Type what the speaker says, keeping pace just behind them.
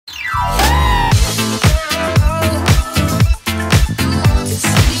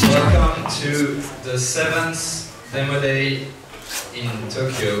demo day in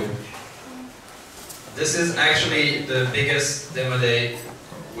Tokyo. This is actually the biggest demo day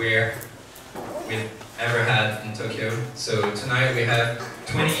we've ever had in Tokyo. So tonight we have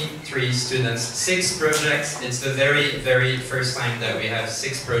 23 students, 6 projects. It's the very first time that we have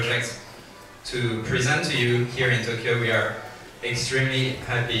 6 projects to present to you here in Tokyo. We are extremely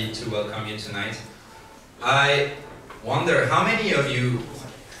happy to welcome you tonight. I wonder how many of you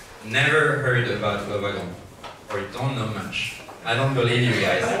never heard about Wagon or don't know much. I don't believe you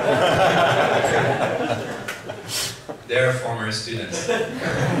guys. They're former students.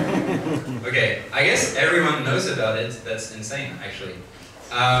 Okay, I guess everyone knows about it. That's insane, actually.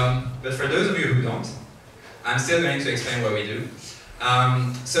 But for those of you who don't, I'm still going to explain what we do.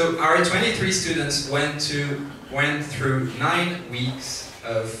 So our 23 students went through 9 weeks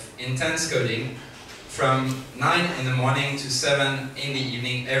of intense coding, from 9 in the morning to 7 in the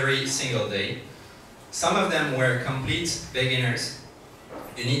evening every single day. Some of them were complete beginners.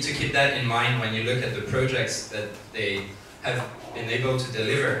 You need to keep that in mind when you look at the projects that they have been able to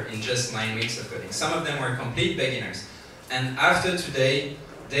deliver in just 9 weeks of coding. Some of them were complete beginners. And after today,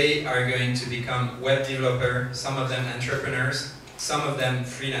 they are going to become web developers, some of them entrepreneurs, some of them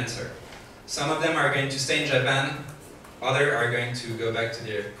freelancer. Some of them are going to stay in Japan, others are going to go back to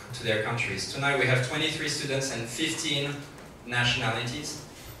their countries. Tonight we have 23 students and 15 nationalities.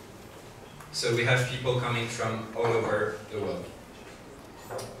 So we have people coming from all over the world.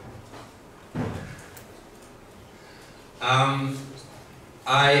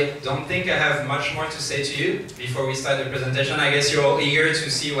 I don't think I have much more to say to you before we start the presentation. I guess you're all eager to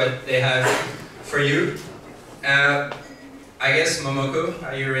see what they have for you. I guess, Momoko,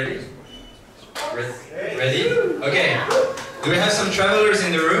 are you ready? Ready? Okay. Do we have some travelers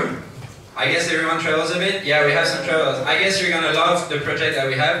in the room? I guess everyone travels a bit? Yeah, we have some travelers. I guess you're gonna love the project that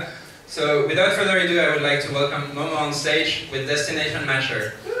we have. So without further ado, I would like to welcome Momo on stage with Destination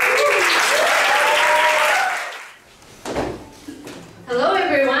Matcher. Hello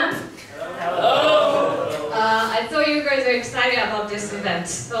everyone! Hello! I thought you guys are excited about this event,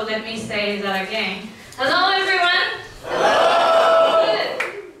 so let me say that again. Hello everyone! Hello!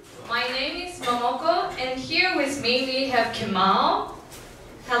 Good. My name is Momoko, and here with me we have Kemal,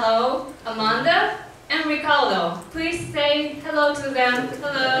 hello, Amanda, and Ricardo. Please say hello to them.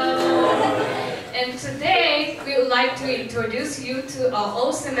 Hello! And today we would like to introduce you to our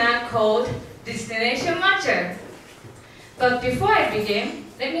awesome app called Destination Matcher. But before I begin,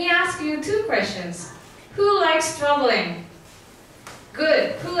 let me ask you 2 questions. Who likes traveling?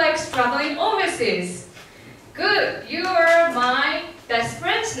 Good. Who likes traveling overseas? Good. You are my best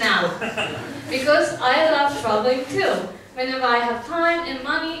friends now. Because I love traveling too. Whenever I have time and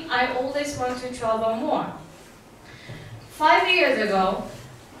money, I always want to travel more. 5 years ago,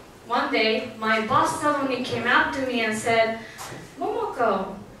 one day, my boss suddenly came up to me and said,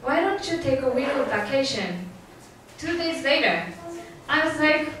 Momoko, why don't you take a week of vacation? 2 days later, I was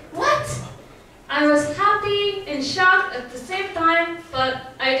like, what? I was happy and shocked at the same time,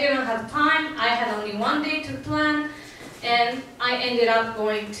 but I didn't have time. I had only 1 day to plan, and I ended up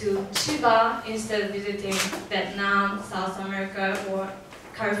going to Chiba instead of visiting Vietnam, South America, or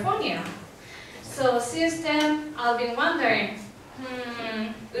California. So since then, I've been wondering,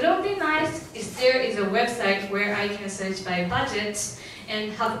 would it be nice if there is a website where I can search by budget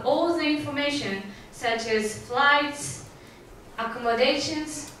and have all the information such as flights,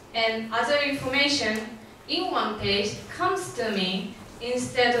 accommodations, and other information in one page comes to me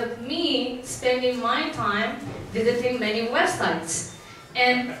instead of me spending my time visiting many websites.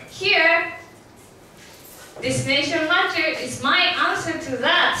 And here, Destination Matcher is my answer to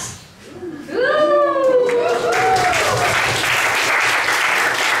that.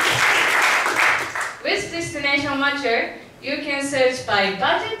 With Destination Matcher, you can search by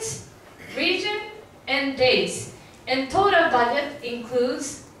budget, region, and dates. And total budget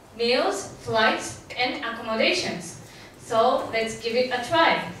includes meals, flights, and accommodations. So let's give it a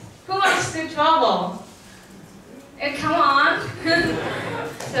try. Who wants to travel? Come on.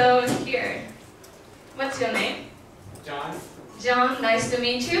 So here, what's your name? John. John, nice to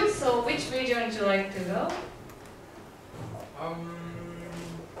meet you. So which region would you like to go?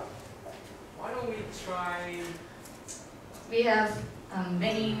 Why don't we try... We have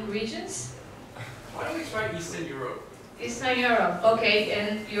many regions. Why don't we try Eastern Europe? Eastern Europe, okay,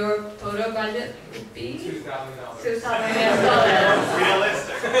 and your total budget would be? $2,000. $2,000.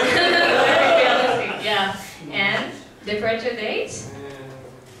 Realistic. Very realistic, yeah. And departure date?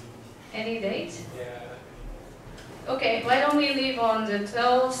 Any date? Yeah. Okay, why don't we leave on the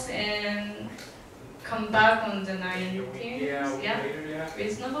 12th and come back on the 19th? Yeah, Yeah? later, yeah.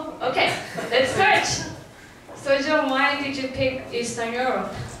 Reasonable? Okay, let's search. So John, why did you pick Eastern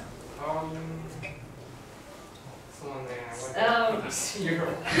Europe? Someone there. I went to Eastern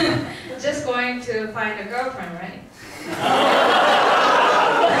Europe. Just going to find a girlfriend, right?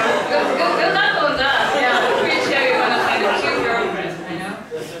 Good luck on that. Yeah, I'm pretty sure you're gonna find a cute girlfriend, I know.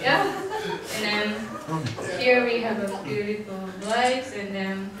 Yeah. And then here we have a beautiful lights, and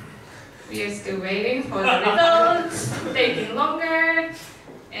then we are still waiting for the results, taking longer.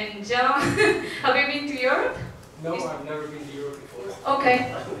 And John, have you been to Europe? No, I've never been to Europe before.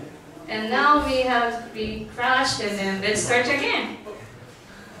 Okay. And now we crashed, and then let's start again.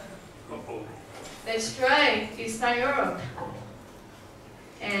 Let's try Eastern Europe.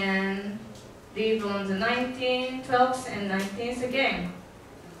 And leave on the 19th, 12th, and 19th again.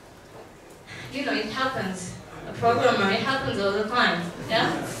 You know, it happens. A programmer, it happens all the time.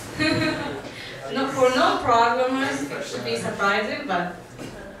 Yeah? No, for non-programmers, it should be surprising, but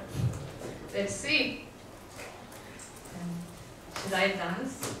let's see. Should I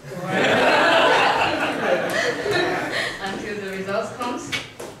dance? Until the results comes? I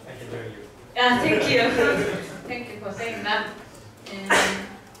can hear you. Yeah, thank you. Thank you for saying that. And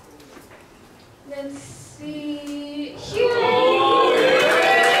let's see here.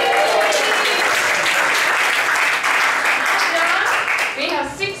 We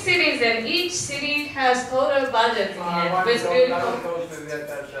have 6 cities, and each city has total budget in it. I want to go to that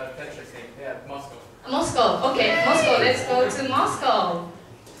Petra thing. Yeah, Moscow. Moscow, okay, Moscow, let's go to Moscow.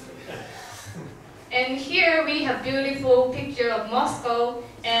 And here we have beautiful picture of Moscow,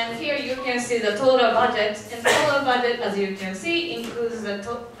 and here you can see the total budget. And total budget, as you can see, includes the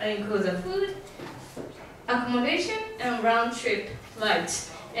food, accommodation, and round trip flights.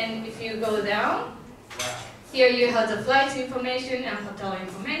 And if you go down, here you have the flight information and hotel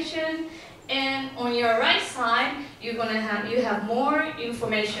information. And on your right side, you have more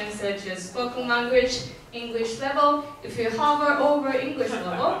information such as spoken language, English level. If you hover over English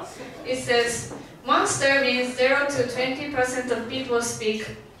level, it says 1 star means 0 to 20% of people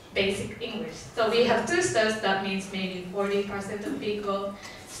speak basic English. So we have 2 stars, that means maybe 40% of people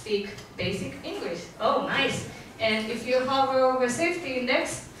speak basic English. Oh, nice. And if you hover over safety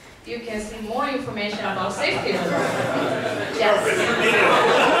index, you can see more information about safety level. Yes.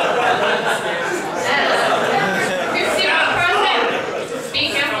 51%. Be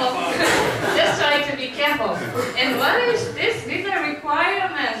careful. Just try to be careful. And what is this? These are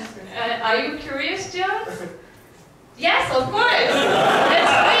requirements. Are you curious, John? Yes, of course.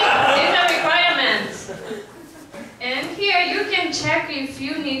 Let's wait. These are requirements. And here you can check if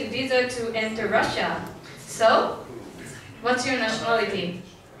you need visa to enter Russia. So, what's your nationality?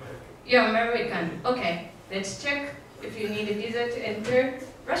 You're American. Okay, let's check if you need a visa to enter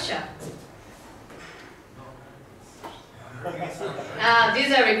Russia.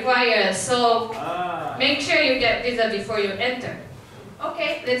 Visa required, so make sure you get visa before you enter.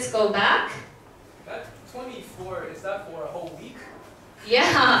 Okay, let's go back. That 24, is that for a whole week?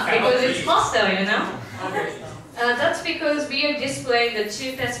 Yeah, because it's hostel, you know? Okay. That's because we are displaying the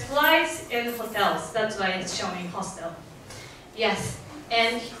cheapest flights and hotels. That's why it's showing hostel. Yes,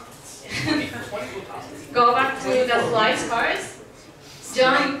 and go back to the flights cards.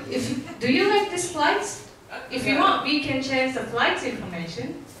 John, do you like these flights? If you want, we can change the flights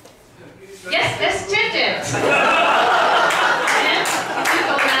information. Yes, let's change it. And if you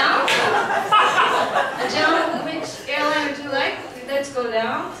go down, John, which airline would you like? Let's go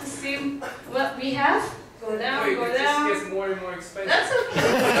down to see what we have. Go down, Wait, go it down. just gets more and more expensive. That's okay.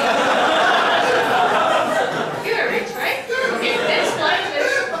 You're rich, right? Okay, let's fly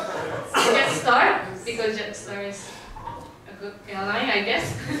with Jetstar, because Jetstar is a good airline, I guess.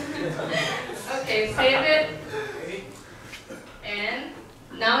 Okay, save it. And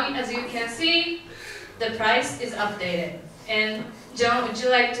now, as you can see, the price is updated. And John, would you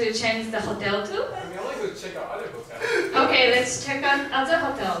like to change the hotel too? I mean, I like to check out other hotels. Okay, let's check out other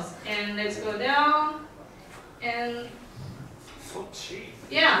hotels. And let's go down. And So cheap.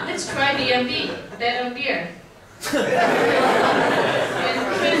 yeah, let's try B&B, bed and beer.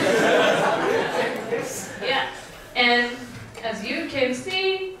 Yeah, and as you can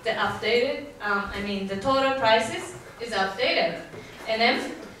see, the updated, the total prices is updated. And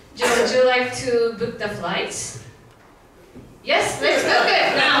then, Joe, would you like to book the flights? Yes, let's book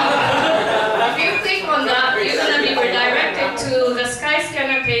it now. If you click on that, you're gonna be redirected to the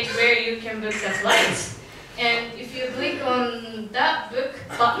Skyscanner page where you can book the flights. And if you click on that book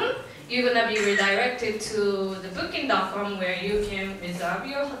button, you're gonna be redirected to the booking.com where you can reserve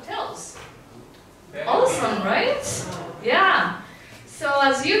your hotels. Awesome, right? Yeah. So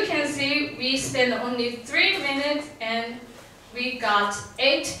as you can see, we spend only 3 minutes and we got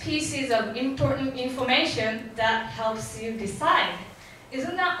 8 pieces of important information that helps you decide.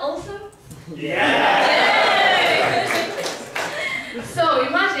 Isn't that awesome? Yeah! Yay! So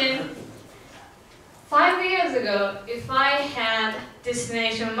imagine 5 years ago, if I had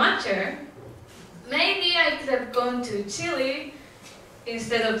destination matcher, maybe I could have gone to Chile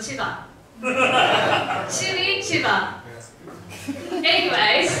instead of Chiba. Chile, Chiba.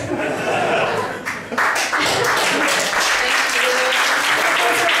 Anyways.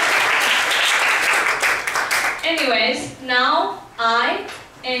 Anyways, now I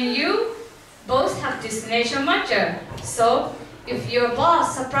and you both have destination matcher. So if your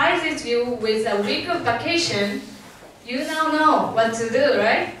boss surprises you with a week of vacation, you now know what to do,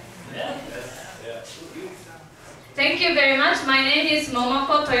 right? Yeah. Thank you very much. My name is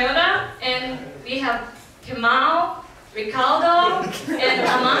Momoko Toyoda, and we have Kemal, Ricardo, and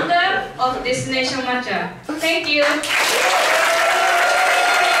Amanda of Destination Matcha. Thank you.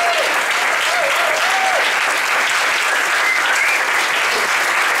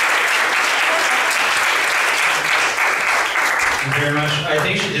 Thank you very much. I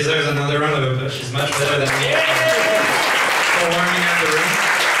think she deserves another round of applause. She's much better than me for warming up the room.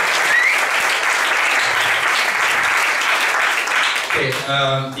 Okay,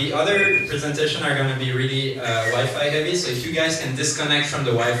 the other presentation are going to be really Wi-Fi heavy, so if you guys can disconnect from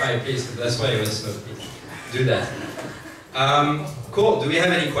the Wi-Fi, please, because that's why it was so big. Do that. Cool, do we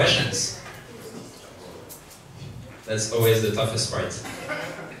have any questions? That's always the toughest part.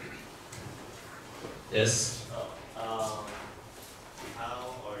 Yes?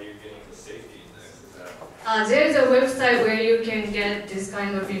 There is a website where you can get this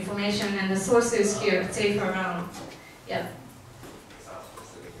kind of information, and the source is here, safe around. Yeah.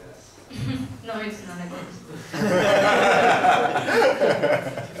 No, it's not a good.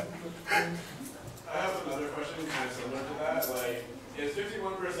 I have another question kind of similar to that. Like, is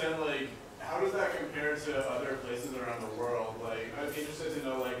 51%, like, how does that compare to other places around the world? Like, I'm interested to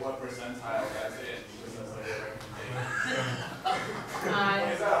know, like, what percentile that's in, because that's like a recommendation.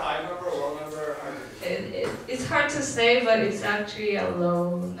 Is that a high number, a low number? It's hard to say, but it's actually a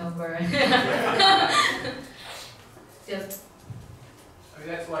low number. Yep. I mean,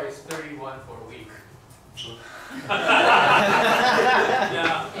 that's why it's 31 for a week. Yeah.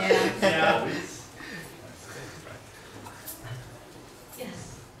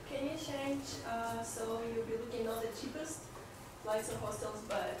 Yes. Can you change, so you'll be looking at the cheapest flights and hostels,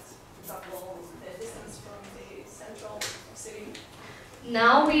 but double the distance from the central city?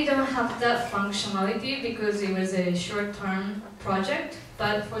 Now we don't have that functionality because it was a short-term project,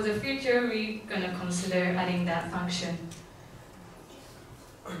 but for the future we're going to consider adding that function.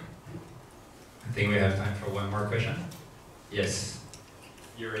 I think we have time for one more question. Yes.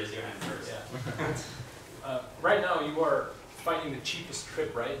 You raise your hand first. Yeah. Right now you are finding the cheapest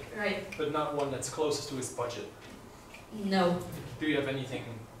trip, right? Right. But not one that's closest to his budget. No. Do you have anything,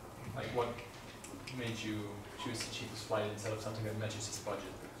 like what made you choose the cheapest flight instead of something that matches his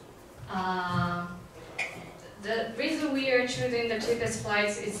budget? The reason we are choosing the cheapest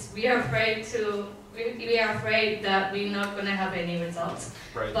flights is we are afraid that we're not going to have any results.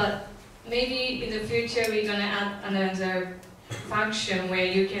 Right. But maybe in the future we're going to add another function where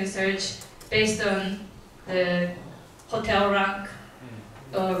you can search based on the hotel rank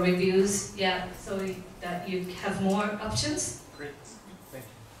or reviews, yeah, so that you have more options. Great, thank you.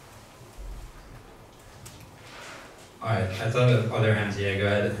 Alright, I thought of other hands. Yeah, go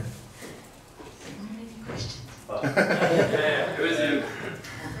ahead. So many questions. Yeah, it was you.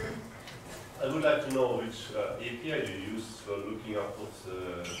 I would like to know which API you use for looking up what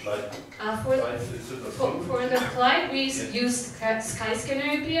the flight For price is. the flight, we used Skyscanner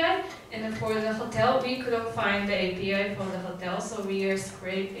API, and for the hotel, we couldn't find the API for the hotel, so we are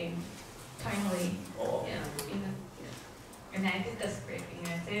scraping finally. Oh. Yeah, and I did the scraping,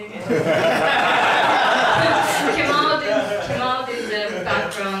 I think. Kemal did the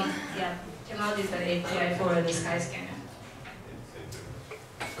background, yeah, Kemal did the API for the Skyscanner.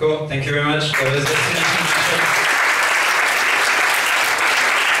 Cool, thank you very much. That was Destination.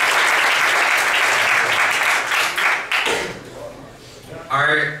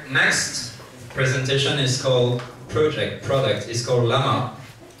 Our next presentation is called product is called Llama.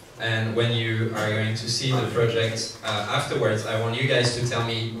 And when you are going to see the project afterwards, I want you guys to tell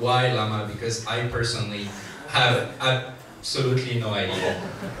me why Llama, because I personally have absolutely no idea.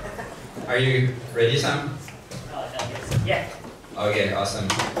 Are you ready, Sam? Yeah. Okay, awesome.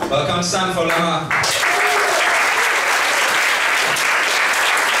 Welcome, Sam, for Llama.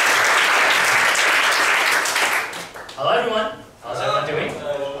 Hello, everyone. How's everyone doing?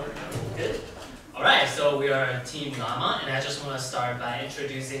 Good. All right. So we we are Team Llama, and I just want to start by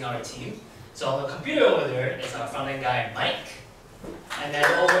introducing our team. So on the computer over there is our front-end guy, Mike. And then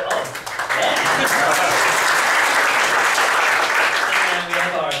over, yeah. And then we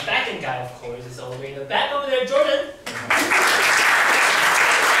have our back-end guy, of course, is all the way in the back over there, Jordan.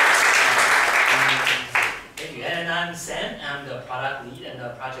 Thank you. And I'm Sam. I'm the product lead and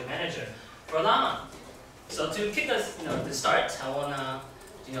the project manager for Llama. So to kick us, to start, I wanna,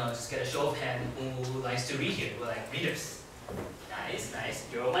 just get a show of hands who likes to read here. We're like readers. Nice, nice.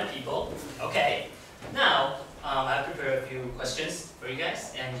 You're all my people. Okay. Now, I prepared a few questions for you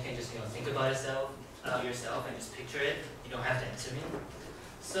guys, and you can just think about yourself and just picture it. You don't have to answer me.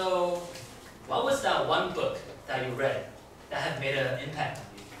 So, what was that one book that you read that have made an impact on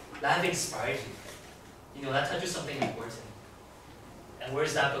you, that have inspired you? That touches something important. And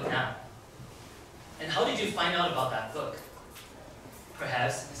where's that book now? And how did you find out about that book?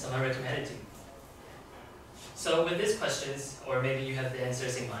 Perhaps someone recommended to you. So with these questions, or maybe you have the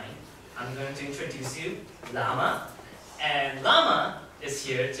answers in mind, I'm going to introduce you Llama. And Llama is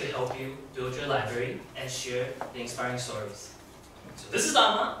here to help you build your library and share the inspiring stories. So this is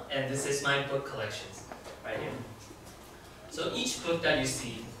Llama, and this is my book collections, right here. So each book that you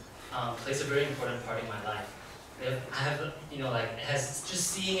see plays a very important part in my life. I have, it has, just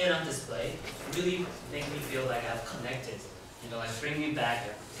seeing it on display really make me feel like I've connected, bring me back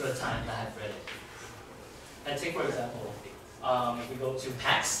to a time that I've read it. And take, for example, if we go to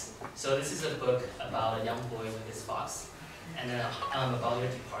PAX. So this is a book about a young boy with his fox, and then about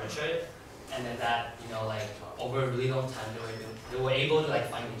their departure, and then that, over a really long time they were able to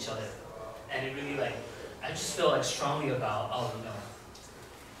find each other. And it really I just feel strongly about,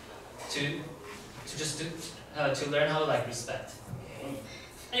 to learn how to respect.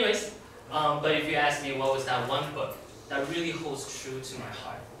 Anyways, but if you ask me what was that one book that really holds true to my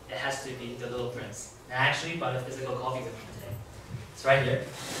heart, it has to be The Little Prince. And I actually brought a physical copy with me today. It's right here.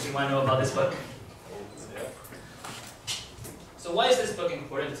 Do you want to know about this book? So why is this book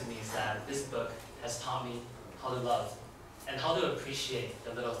important to me is that this book has taught me how to love and how to appreciate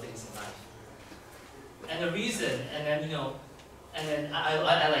the little things in life. And the reason, and then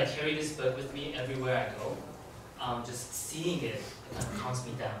I carry this book with me everywhere I go. Just seeing it kind of calms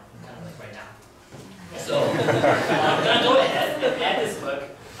me down, kind of right now. So I'm gonna go ahead and add this book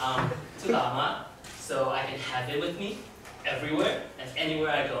to Llama, so I can have it with me everywhere and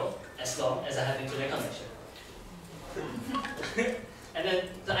anywhere I go, as long as I have internet connection. And then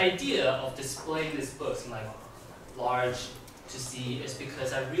the idea of displaying these books in large to see is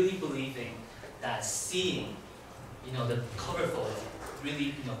because I really believe in that seeing, the cover photo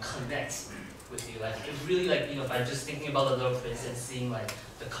really, connects with you. It really, by just thinking about The Little Prince and seeing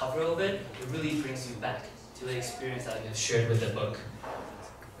the cover of it, it really brings you back to the experience that you have shared with the book.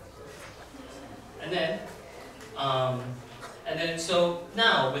 And then, so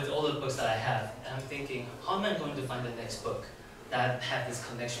now with all the books that I have, I'm thinking, how am I going to find the next book that have this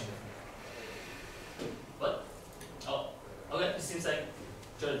connection with me? What? Oh, okay. It seems like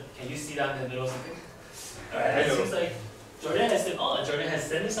Jordan. Can you see that in the middle of something? All right. It seems like Jordan has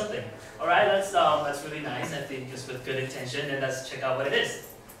sent me something. All right. That's really nice. I think just with good intention, and let's check out what it is.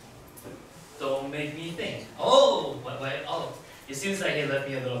 Don't make me think. Oh, wait. Oh, it seems like he left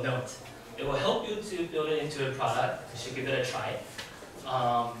me a little note. It will help you to build it into a product. You should give it a try.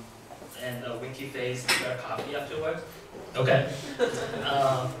 And a winky face for a copy afterwards. Okay.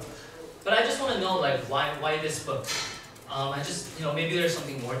 But I just want to know why this book? I just maybe there's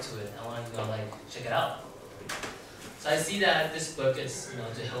something more to it. I want to check it out. So I see that this book is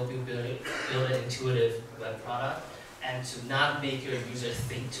to help you build an intuitive web product and to not make your users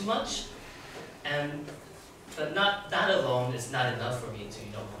think too much. But that alone is not enough for me to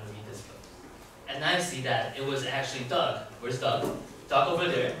want to read this book. And I see that it was actually Doug. Where's Doug? Doug over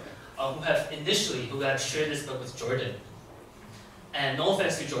there, who had shared this book with Jordan. And no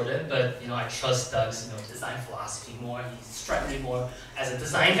offense to Jordan, but I trust Doug's design philosophy more. He struck me more as a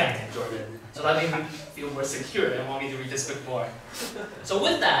design guy than Jordan, so that made me feel more secure and want me to read this book more. So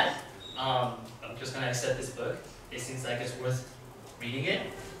with that, I'm just gonna accept this book. It seems like it's worth reading it,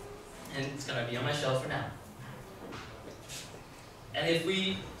 and it's gonna be on my shelf for now. And if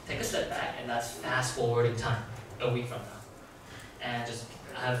we take a step back, and that's fast forwarding time, a week from now, and just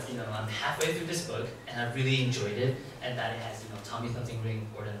I'm halfway through this book, and I really enjoyed it, and that it has taught me something really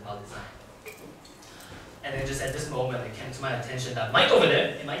important about design. And then just at this moment, it came to my attention that Mike over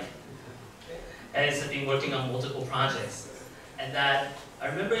there, hey Mike, has been working on multiple projects, and that I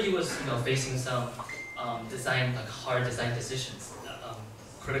remember he was facing some hard design decisions,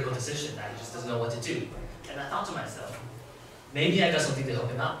 critical decision that he just doesn't know what to do. And I thought to myself, maybe I got something to help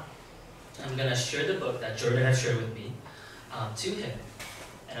him out. I'm gonna share the book that Jordan has shared with me to him.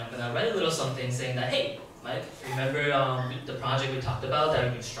 And I'm gonna write a little something saying that, hey, Mike, remember the project we talked about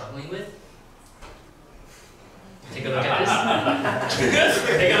that you're struggling with? Take a look at this.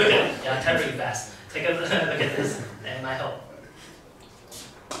 Take a look at it. Yeah, type really fast. Take a look at this, and it might help.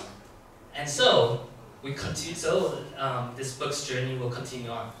 And so we continue. So this book's journey will continue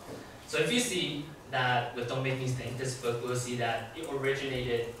on. So if you see that with Don't Make Me Think, this book, we'll see that it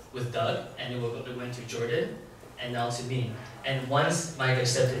originated with Doug, and it went to Jordan, and now to me. And once Mike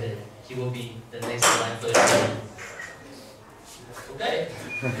accepted it, he will be the next line for the journey. Okay.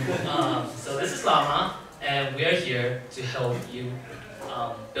 So this is Llama, and we are here to help you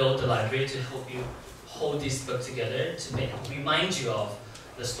build the library, to help you hold this book together, to remind you of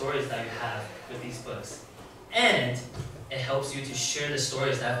the stories that you have with these books. And it helps you to share the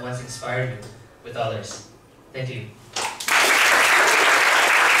stories that once inspired you with others. Thank you.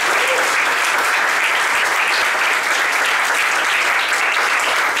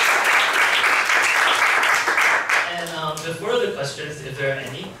 Before the questions, if there are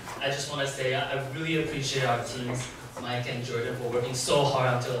any, I just want to say I really appreciate our teams, Mike and Jordan, for working so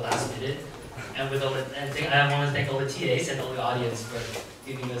hard until the last minute. And with all the, I want to thank all the TAs and all the audience for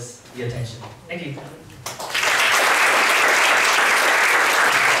giving us the attention. Thank you. You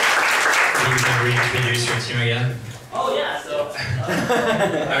can reintroduce your team again. Oh yeah, so.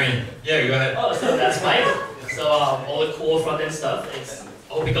 I mean, yeah, go ahead. Oh, so that's Mike. So all the cool front end stuff, it's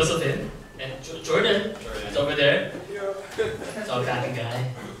all because of him. And Jordan is over there. It's our backing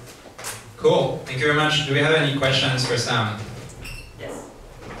guy. Cool. Thank you very much. Do we have any questions for Sam? Yes.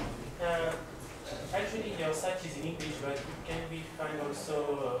 Actually, your site is in English, but can we find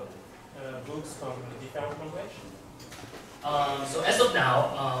also books from different languages? So as of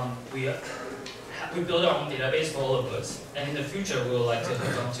now, we build our own database for all the books, and in the future we would like to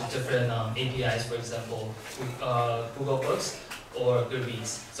hook on to different APIs, for example, Google Books or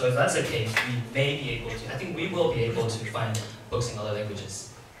Goodreads. So if that's the case, we may be able to, I think we will be able to find books in other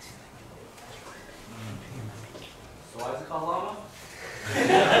languages. So why is it called Llama?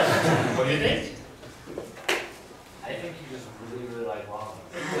 What do you think? I think you just really like llama.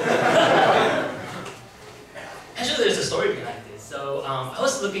 Actually, there's a story behind this. So I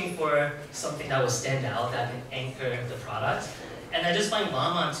was looking for something that would stand out, that can anchor the product, and I just find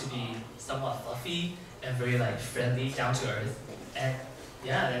llama to be somewhat fluffy and very like friendly, down to earth. And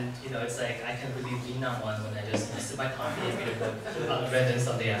yeah, and you know, it's like I can really lean on one when I just sip my coffee and read a book on a random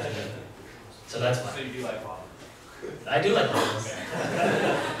Sunday afternoon. So that's why. So you do like llama? I do like llamas.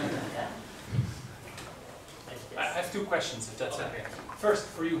 Yeah. I have two questions, if that's okay. First,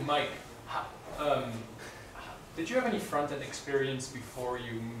 for you, Mike, did you have any front-end experience before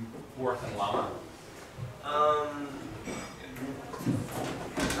you worked in Llama?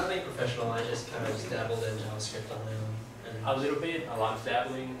 Nothing professional. I just kind of just dabbled in JavaScript on my own. And A little bit, a lot of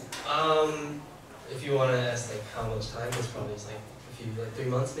dabbling. if you want to ask like how much time, it's probably just like a few, like 3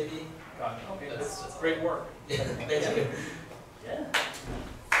 months maybe. Got it. Okay, That's that's great work. Thank you. Yeah.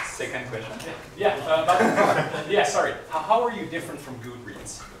 Second question. Yeah, sorry. How are you different from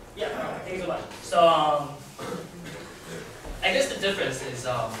Goodreads? Yeah, thank you so much. So, I guess the difference is,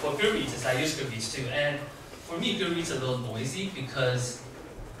 for Goodreads is I use Goodreads too, and for me Goodreads is a little noisy because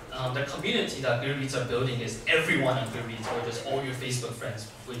the community that Goodreads are building is everyone on Goodreads or just all your Facebook friends,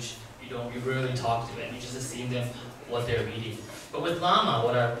 which you rarely talk to, and you just assume them what they're reading. But with Llama,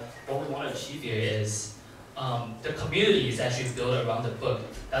 what we want to achieve here is the community is actually built around the book.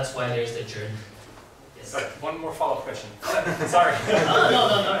 That's why there's the journey. Yes. Sorry, one more follow-up question. Sorry.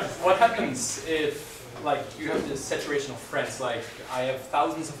 No. What happens if, like, you have this saturation of friends? Like, I have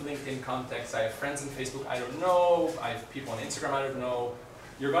thousands of LinkedIn contacts, I have friends on Facebook I don't know, I have people on Instagram I don't know.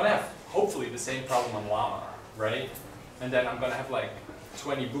 You're gonna have, hopefully, the same problem on Llama, right? And then I'm gonna have, like,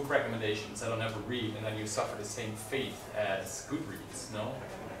 20 book recommendations that I'll never read, and then you suffer the same fate as Goodreads, no?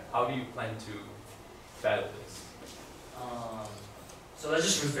 How do you plan to battle this? So let's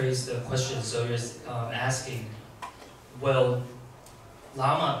just rephrase the question. So you're asking, will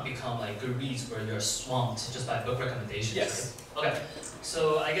Llama become like Goodreads where you're swamped just by book recommendations? Yes. Right? Okay.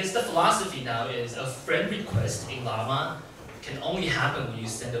 So I guess the philosophy now is a friend request in Llama can only happen when you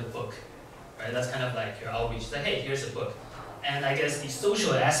send a book, right? That's kind of like your outreach. It's like, hey, here's a book. And I guess the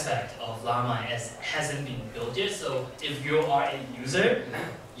social aspect of Llama hasn't been built yet. So if you are a user,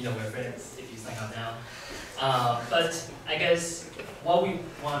 we're friends if you sign up now. But I guess what we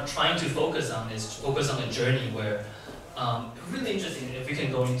want trying to focus on is focus on the journey where really interesting if we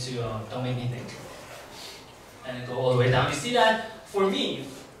can go into Don't Make Me Think and go all the way down. You see that for me,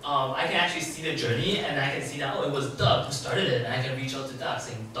 I can actually see the journey, and I can see that, oh, it was Doug who started it, and I can reach out to Doug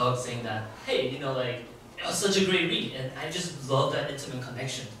saying that, hey, you know, like, it was such a great read, and I just love that intimate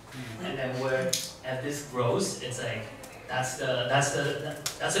connection. And then as this grows, it's like, that's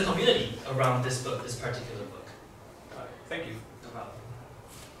the community around this book, this particular book. Thank you. No problem.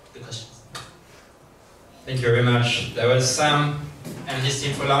 Good questions. Thank you very much. That was Sam and his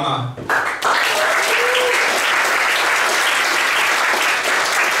team for Llama.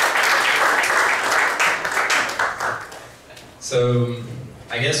 So,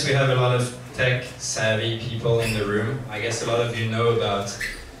 I guess we have a lot of tech-savvy people in the room. I guess a lot of you know about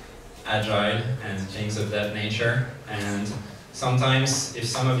Agile and things of that nature. And sometimes, if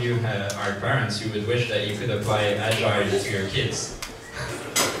some of you are parents, you would wish that you could apply Agile to your kids.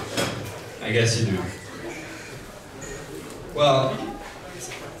 I guess you do. Well,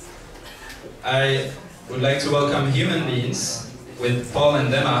 I would like to welcome human beings with Paul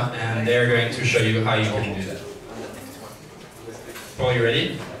and Dema, and they're going to show you how you can do that. Paul, you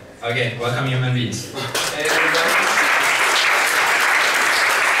ready? Okay, welcome human beings. Hey everybody.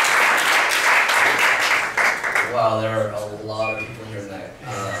 Wow, there are a lot of people here tonight.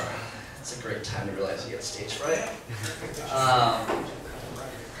 It's a great time to realize you get stage fright.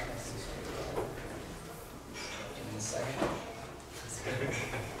 Give me a second.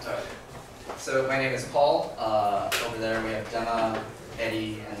 Alright. So my name is Paul. Over there we have Dema,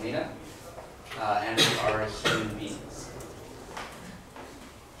 Eddie, and Lena. And we are human beings.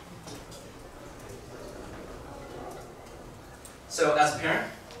 So as a parent,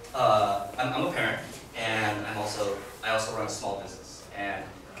 I'm a parent, and I also run a small business. And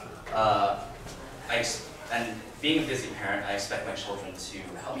and being a busy parent, I expect my children to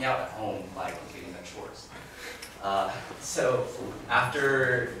help me out at home by completing their chores. So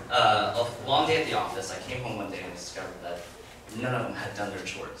after a long day at the office, I came home one day and discovered that none of them had done their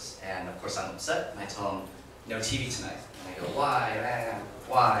chores. And of course I'm upset, and I tell them, no TV tonight. And I go, why, man,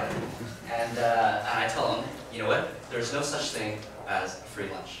 why? And I tell them, you know what, there's no such thing as a free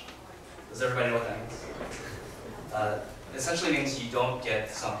lunch. Does everybody know what that means? It essentially means you don't get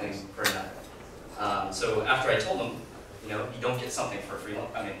something for nothing. So after I told them, you know, you don't get something for a free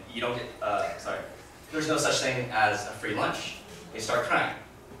lunch, I mean, you don't get, there's no such thing as a free lunch, they start crying.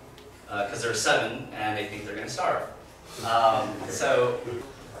 Because they're 7 and they think they're going to starve. So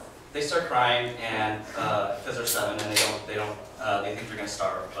they start crying, and because they're 7 and they think they're going to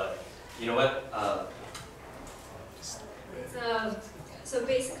starve. But you know what? So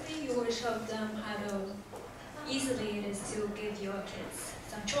basically, you will show them how easily it is to give your kids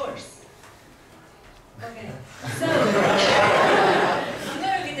some chores. Okay. So I'm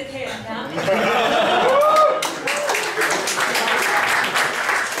gonna be the parent now.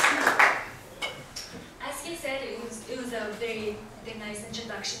 As he said, it was a very nice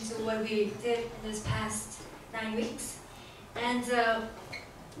introduction to what we did in this past 9 weeks. And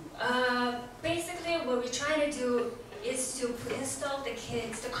basically what we're trying to do is to install the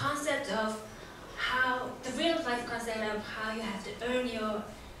kids the concept of how, the real life concept of how you have to earn your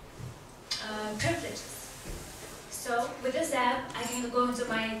privileges. So with this app, I can go into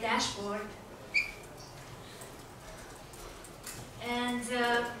my dashboard and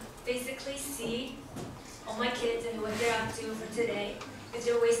basically see all my kids and what they're up to for today. If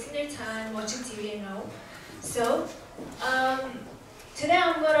they're wasting their time watching TV, you know. So today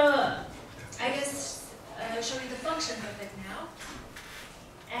I'm gonna, I guess, show you the function of it now.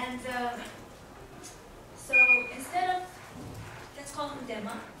 And so instead of, let's call him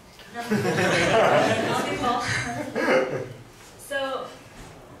Dema. No, I'll be Paul. So,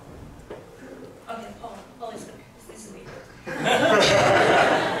 okay, Paul is good. This is weird.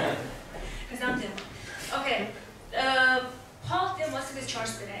 Because I'm Dema. Okay, Paul did most of his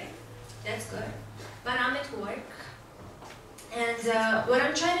chores today. That's good. But I'm at work. And what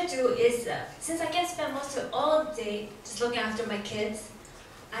I'm trying to do is, since I can spend most of all day just looking after my kids,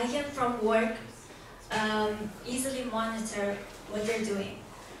 I can from work easily monitor what they're doing.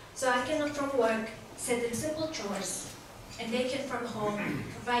 So I can from work set them simple chores, and they can from home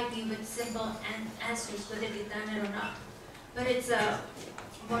provide me with simple answers whether they've done it or not. But it's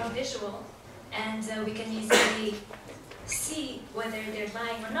more visual, and we can easily see whether they're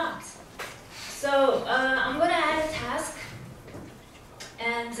lying or not. So I'm going to add a task.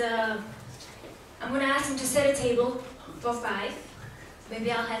 And I'm going to ask him to set a table for 5.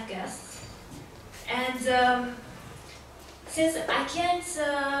 Maybe I'll have guests. And since I can't,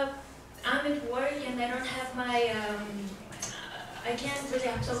 I'm at work and I don't have my, I can't really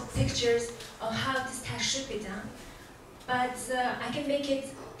upload pictures of how this task should be done. But I can make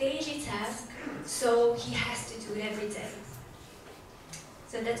it daily task, so he has to do it every day.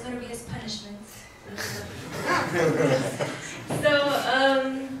 So that's going to be his punishment. Okay.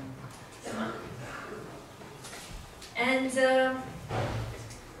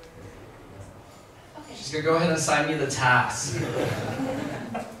 She's gonna go ahead and assign me the task.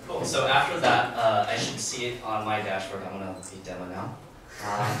 Cool. So after that, I should see it on my dashboard. I'm gonna be demo now.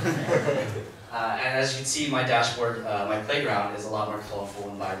 And as you can see, my dashboard, my playground is a lot more colorful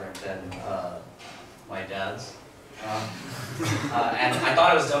and vibrant than my dad's. And I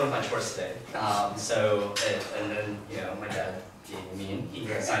thought I was done with my chores today. And then, you know, my dad being mean,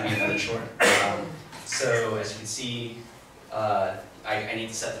 he assigned me another chore. So as you can see, I need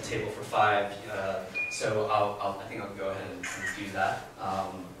to set the table for 5. So I think I'll go ahead and do that.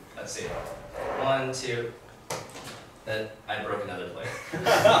 Let's see. 1, 2. That I broke another plate.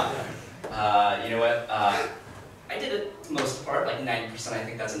 You know what? I did it most of the part, like 90%. I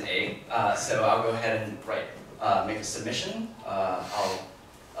think that's an A. So I'll go ahead and make a submission. I'll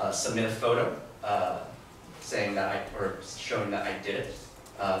submit a photo saying that or showing that I did it.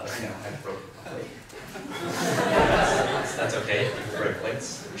 But you know, I broke a plate. That's okay. People break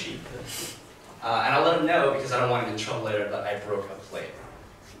plates. They're cheap. And I'll let them know because I don't want to get in trouble later that I broke a plate.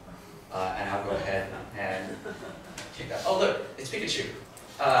 And I'll go ahead and kick that. Oh look, it's Pikachu.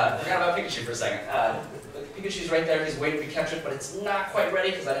 Forgot about Pikachu for a second. Look, Pikachu's right there. He's waiting to be captured, but it's not quite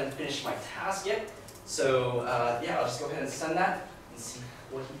ready because I didn't finish my task yet. So yeah, I'll just go ahead and send that and see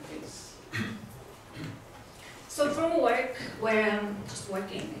what he thinks. So from work, where I'm just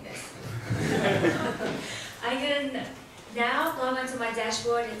working, I guess, I can now log onto my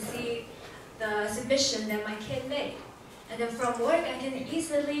dashboard and see the submission that my kid made. And then from work, I can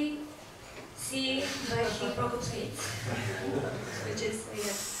easily see like he broke a plate, which is, I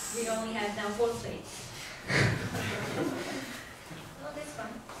guess, we only have now 4 plates. Well, that's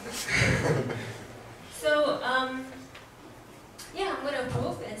fun. So, yeah, I'm going to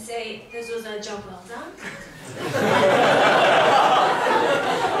approve and say this was a job well done.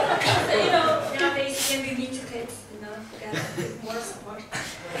 So, you know, nowadays you can be mean to kids, you know, get more support.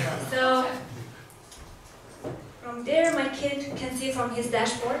 So, from there, my kid can see from his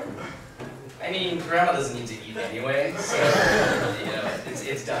dashboard. I mean, grandma doesn't need to eat anyway, so you know,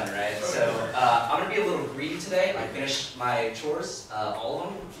 it's done, right? So I'm gonna be a little greedy today. I finished my chores, all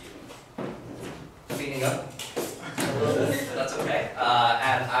of them, cleaning up a little bit. That's okay.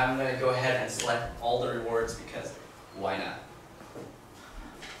 And I'm gonna go ahead and select all the rewards because why not?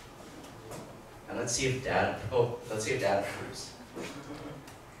 And let's see if Dad. Oh, let's see if Dad approves.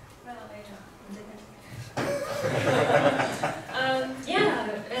 Well, yeah,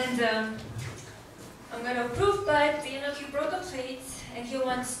 and I'm gonna approve, but you know, he broke a plate and he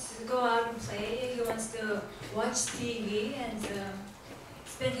wants to go out and play. He wants to watch TV and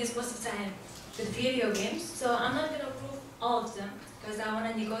spend his most of the time with video games. So I'm not gonna approve all of them because I want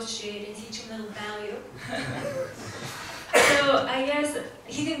to negotiate and teach him a little value. So I guess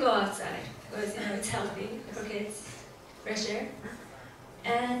he can go outside because you know it's healthy for kids, fresh air,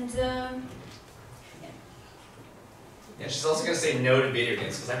 and. Yeah, she's also going to say no to video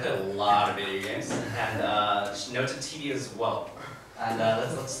games, because I play a lot of video games, and no to TV as well. And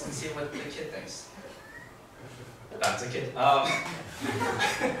let's see what the kid thinks. That's a kid. Oh,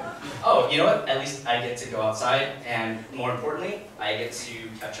 you know what? At least I get to go outside, and more importantly, I get to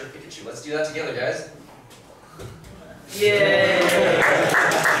capture Pikachu. Let's do that together, guys. Yay!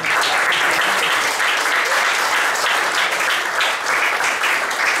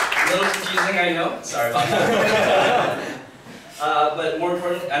 A little confusing, I know. Sorry about that. But more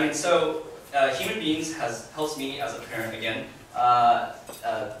importantly, I mean, so human beings helps me as a parent again.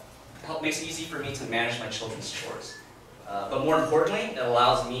 Makes it easy for me to manage my children's chores. But more importantly, it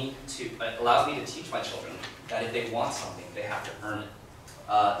allows me to teach my children that if they want something, they have to earn it.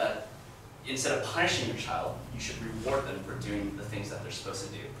 That instead of punishing your child, you should reward them for doing the things that they're supposed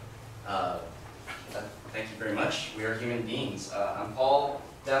to do. Thank you very much. We are human beings. I'm Paul,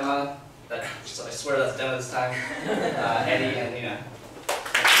 Dema. So I swear that's Dema this time. Eddie and Lena.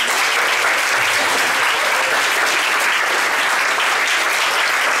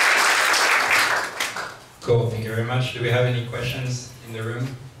 Cool, thank you very much. Do we have any questions in the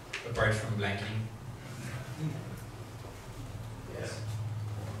room, apart from blanking? Yes.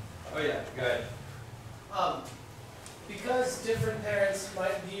 Oh yeah, go ahead. Because different parents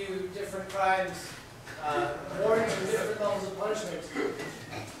might view different crimes warranting different levels of punishment.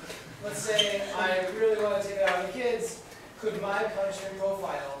 Let's say I really want to take it out on the kids. Could my punishment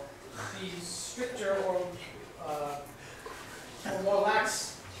profile be stricter or more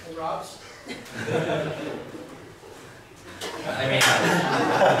lax than Rob's? I mean,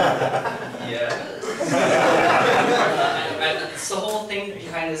 yeah. It's the whole thing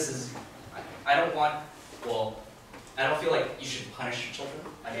kindness is, I don't want, well, I don't feel like you should punish your children.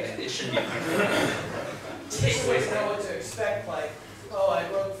 I mean, it shouldn't be punishment. Take away You know what to expect, like, oh, I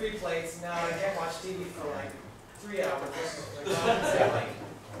broke 3 plates, now I can't watch TV for like 3 hours. Like, I would say like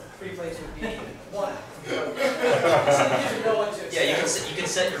 3 plates would be 1 hour. So you should know what to expect. Yeah, you can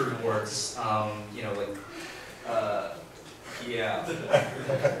set your rewards. You know, like, yeah.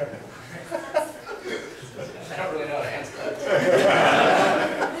 I don't really know how to answer that.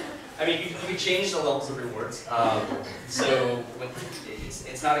 I mean, you can change the levels of rewards. So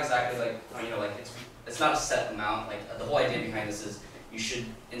it's not exactly like, you know, like it's not a set amount. Like the whole idea behind this is you should,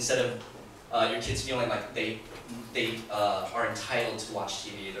 instead of your kids feeling like they are entitled to watch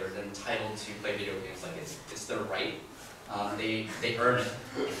TV, they're entitled to play video games. Like it's their right. They earn it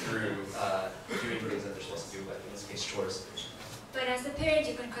through doing things that they're supposed to do, like in this case chores. But as a parent,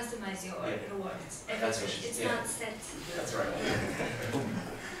 you can customize your rewards. That's what she's, it's not set. That's right.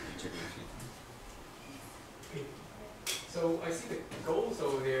 So I see the goals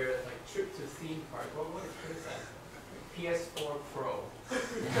over there, like trip to theme park. What is that? PS4 Pro.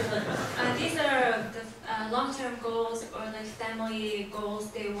 These are the long-term goals or like family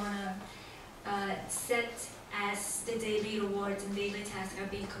goals they want to set as the daily rewards and daily tasks are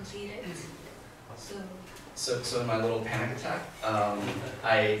being completed. So in my little panic attack,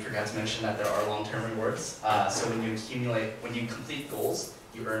 I forgot to mention that there are long-term rewards. So when you complete goals,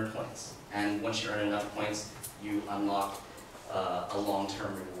 you earn points. And once you earn enough points, you unlock a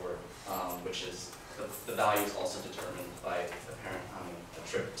long-term reward, which is, the value is also determined by the parent. A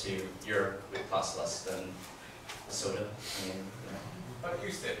trip to Europe would cost less than a soda. I mean, you know. But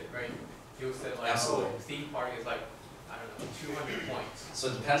you said it, right? You said like, absolutely. Oh, theme park is like, I don't know, 200 points. So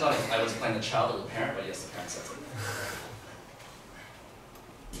it depends on if I was playing the child or the parent, but yes, the parent sets it.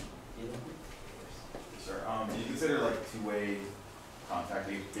 Sure. Do you consider like two-way contact?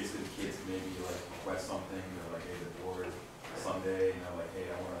 Basically, the kids maybe like request something, you know, like, hey, the board Sunday, you know, like, hey,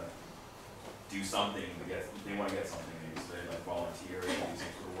 I want to do something to get. They want to get something. Maybe so they like volunteer or do some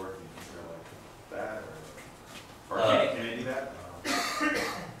sort of work. Do you consider like that, or can they do that?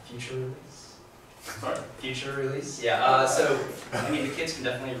 Future release. Sorry. Future release. Yeah. So I mean, the kids can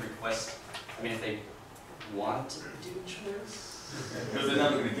definitely request. I mean, if they want to do chores. Because they're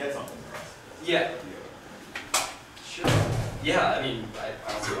never going to get something. Yeah. Sure. Yeah, I mean,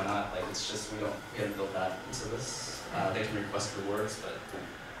 I don't see why not. Like, it's just we haven't built that into this. They can request rewards, but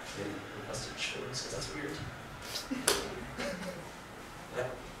they requested chores because that's weird. Yeah.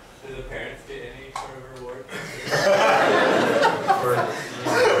 Do the parents get any sort of reward? Or,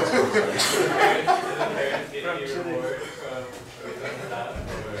 do the parents get any reward from that?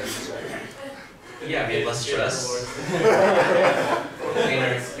 Yeah, I mean, less stress.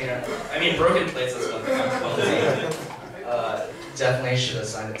 Cleaner. I mean, broken plates, that's one thing I'm well. Definitely should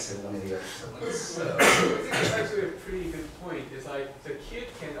assign it to one of the other siblings. So. It's actually a pretty good point. It's like the kid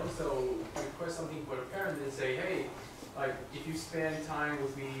can also request something for the parent and say, hey, like if you spend time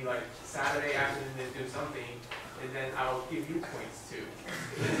with me like Saturday afternoon and do something, and then I'll give you points too.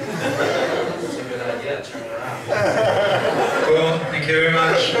 That's a good idea. Turn it around. Cool. Thank you very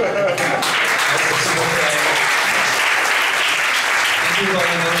much. That's a super play. Thank you,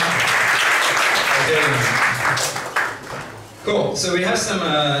 Colin. Cool. So we have some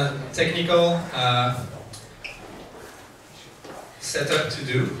technical setup to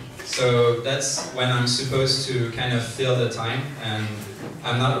do. So that's when I'm supposed to kind of fill the time, and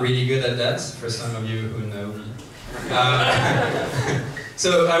I'm not really good at that, for some of you who know me.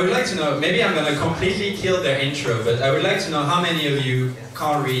 So I would like to know, maybe I'm going to completely kill their intro, but I would like to know how many of you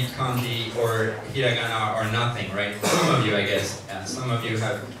can't read kanji or hiragana or nothing, right? Some of you, I guess. Yeah, some of you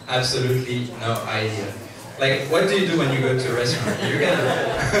have absolutely no idea. Like, what do you do when you go to a restaurant? You're gonna...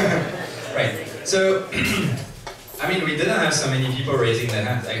 Right. So, I mean, we didn't have so many people raising their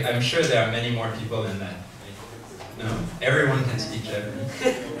hands. I'm sure there are many more people than that. No? Everyone can speak Japanese?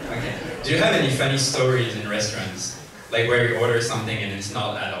 Okay. Do you have any funny stories in restaurants? Like where you order something and it's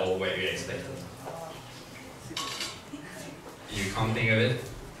not at all what you expected? You can't think of it?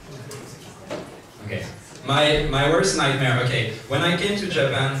 Okay. My worst nightmare, okay, when I came to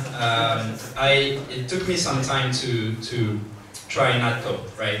Japan, it took me some time to try natto,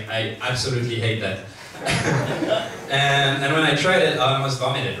 right? I absolutely hate that. and when I tried it, I almost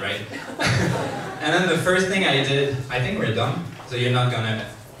vomited, right? And then the first thing I did, I think we're done, so you're not gonna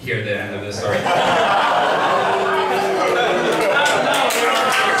hear the end of the story.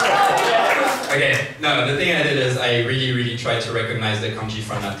 Okay, no, the thing I did is I really tried to recognize the kanji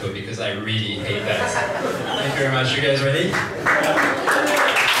from natto because I really hate that. Thank you very much. You guys ready?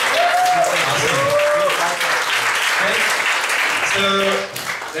 Awesome. Okay. So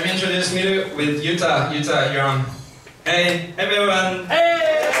Let me introduce me with Yuta. Yuta, you're on. Hey everyone.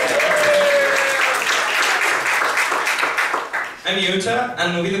 Hey! I'm Yuta,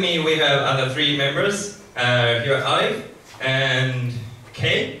 and with me we have other three members. Here are Alif and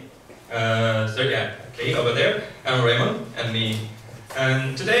Kay. Kay over there, and Raymond, and me.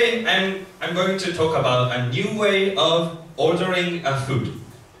 And today I'm going to talk about a new way of ordering a food.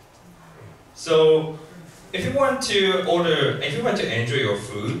 So, if you want to enjoy your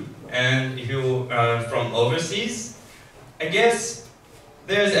food, and if you are from overseas, I guess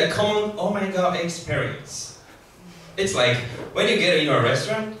there's a common oh my god experience. It's like when you get in a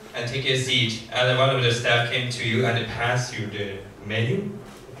restaurant and take a seat, and one of the staff came to you and passed you the menu.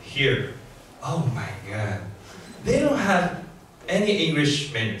 Here, oh my god, they don't have any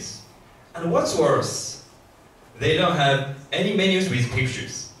English menus. And what's worse, they don't have any menus with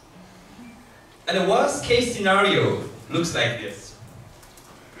pictures. And the worst case scenario looks like this.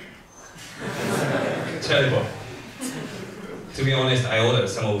 Terrible. To be honest, I ordered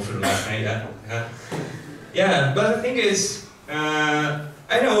some food last night. Yeah, but the thing is,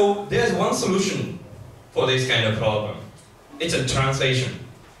 I know there's one solution for this kind of problem. It's a translation.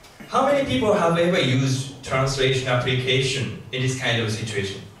 How many people have ever used translation application in this kind of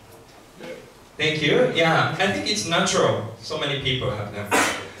situation? Thank you. Yeah, I think it's natural. So many people have them.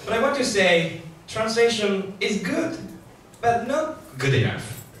 But I want to say, translation is good, but not good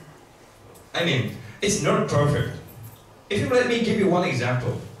enough. I mean, it's not perfect. If you let me give you one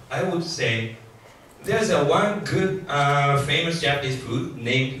example, I would say there's one good famous Japanese food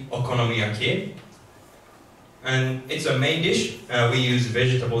named okonomiyaki. And it's a main dish. We use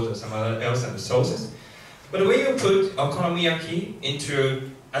vegetables or some other else and the sauces. But when you put okonomiyaki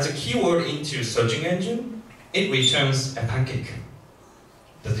as a keyword into searching engine, it returns a pancake.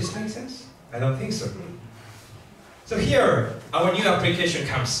 Does this make sense? I don't think so. So here, our new application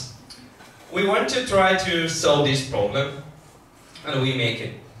comes. We want to try to solve this problem, and we make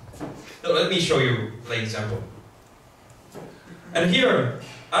it. So let me show you the example. And here,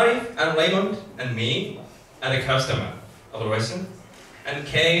 Arif and Raymond and me are the customer of the restaurant, and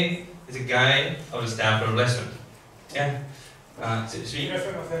Kay is a guy of the staff of the restaurant. Yeah. Thank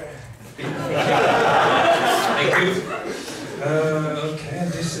you. Okay,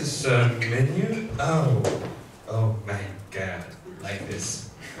 this is a menu. Oh my god, like this.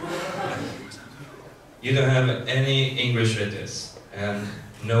 You don't have any English letters and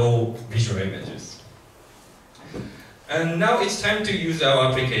no visual images. And now it's time to use our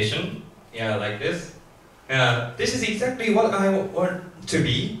application. Yeah, like this. This is exactly what I want to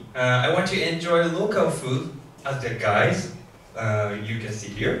be. I want to enjoy local food as the guys you can see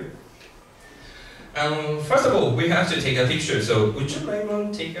here. First of all, we have to take a picture. So would you,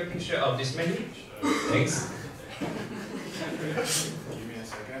 Raymond, take a picture of this menu? Thanks. Give me a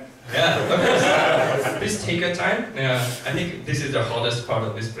second. Yeah, of course. Please take your time. I think this is the hardest part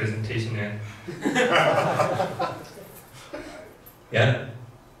of this presentation. Yeah.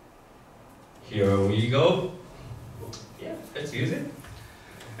 Here we go. Yeah, let's use it.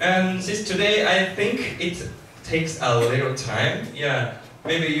 And since today I think it takes a little time, yeah,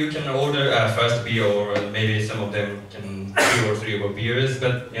 maybe you can order first beer, or maybe some of them can 2 or 3 more beers,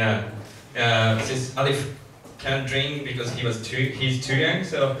 but yeah, since Alif can't drink because he's too young,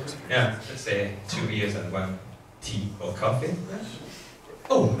 so yeah, let's say 2 beers and 1 tea or coffee.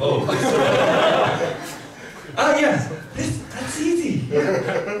 Oh. Yeah, that's easy.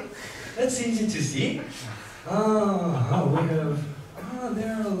 That's easy to see. We have.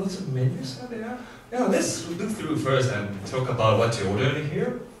 There are lots of menus out there. Yeah, let's look through first and talk about what to order in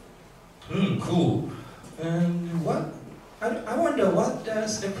here. Cool. And what? I wonder what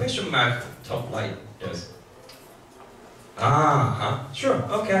does the question mark top right does. Sure.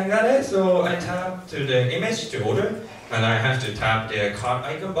 Okay, I got it. So I tap to the image to order, and I have to tap the card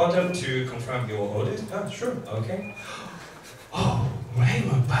icon button to confirm your order. Sure. Okay. Oh,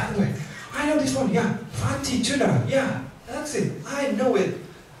 Raymond, by the way, I know this one. Yeah, fatty tuna. Yeah, that's it. I know it.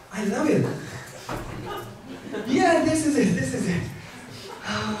 I love it. Yeah, this is it.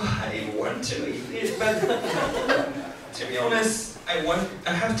 I want to eat it, but to be honest, I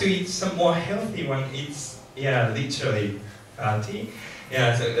have to eat some more healthy one. It's, literally fatty.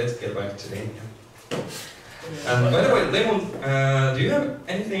 Yeah, so let's get back to it. By the way, Lemon, do you have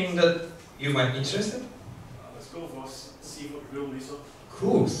anything that you might be interested in? Let's go for seafood grilled miso.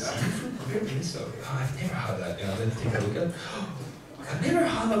 Cool, seafood grilled miso. I've never had that. Let's take a look at it. I've never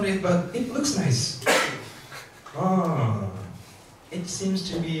heard of it, but it looks nice. It seems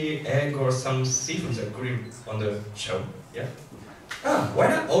to be egg or some seafood that grilled on the show. Yeah. Why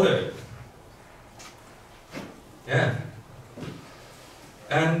not order it? Yeah.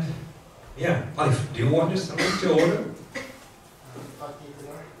 And yeah, Alif, do you want something to order?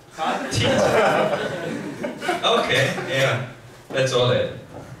 Okay, yeah, let's order.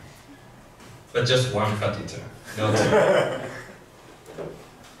 But just one fatty tuna, no two.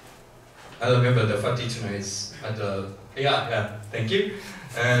 I remember the fatty tuna is at the, yeah, thank you.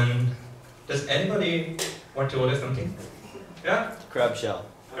 Does anybody want to order something? Yeah? Crab shell.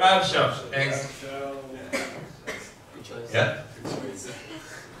 Crab shell, thanks. Good choice. Yeah?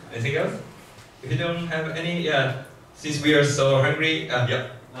 Anything else? If you don't have any, yeah, since we are so hungry, yeah.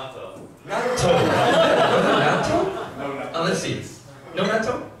 Natto. Natto? Natto? No natto. Let's see. No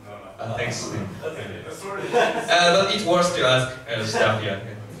natto? No. Thanks. That's But it was to ask stuff, yeah.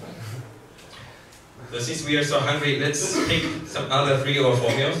 So since we are so hungry, let's pick some other 3 or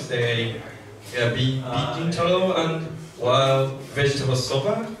 4 meals. Say, bean taro and wild vegetable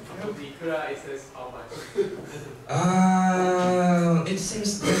soba. Ikura, it says how much? It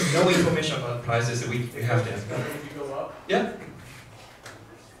seems there's no information about prices. We have to ask. If you go up, Yeah.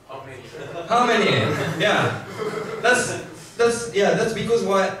 how many? How many? Yeah. That's because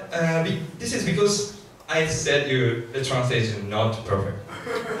this is because I said the translation not perfect.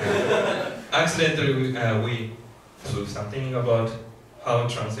 Accidentally we put something about how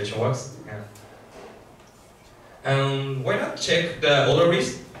translation works. Yeah. Why not check the order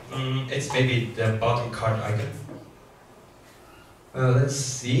list? It's maybe the bottom card icon. Let's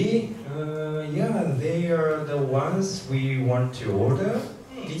see. Yeah, they are the ones we want to order.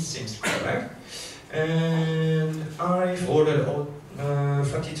 It seems correct. And I've ordered all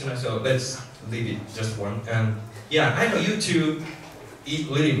fatty tuna, so let's leave it just one. Yeah, I know you two eat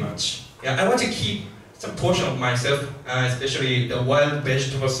really much. Yeah, I want to keep some portion of myself, especially the wild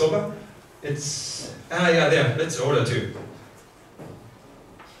vegetable soba. It's yeah, there. Let's order two.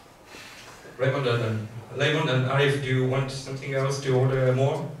 Raymond and Arif, do you want something else to order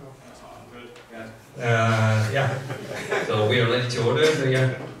more? Yeah. So we are ready to order. So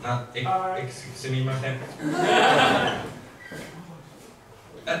yeah. Excuse me, my friend.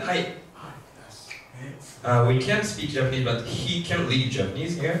 Hi. We can't speak Japanese, but he can read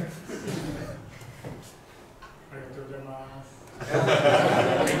Japanese. Yeah.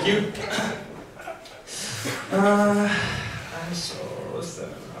 Thank you. I'm so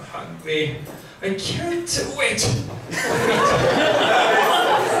hungry. I can't wait.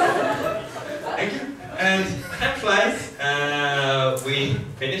 Thank you. And time flies. We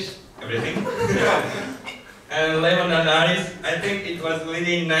finished everything. And Lemon and Aris, I think it was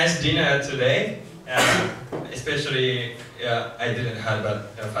really nice dinner today. Especially, I didn't have,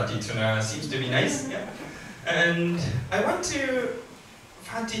 but fatty tuna seems to be nice. Yeah. And I want to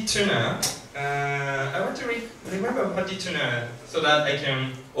fatty tuna. I want to remember fatty tuna so that I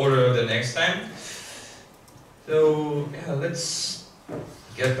can order the next time. So yeah, let's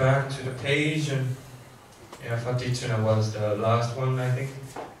get back to the page, and yeah, fatty tuna was the last one, I think.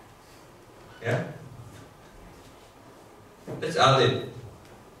 Yeah. Let's add it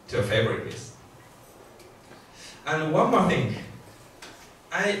to a favorite list. And one more thing.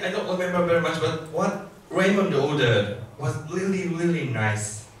 I don't remember very much, but what Raymond ordered was really, really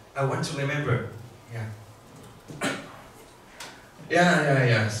nice. I want to remember. Yeah.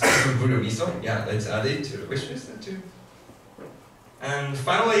 Yeah. Blue miso. Yeah, let's add it to the wish list too. And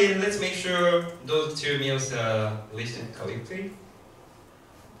finally, let's make sure those 2 meals are listed correctly.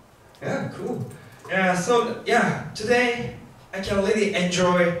 Yeah, cool. Yeah, so yeah, today I can really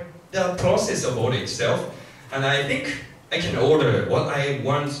enjoy the process of order itself, and I think I can order what I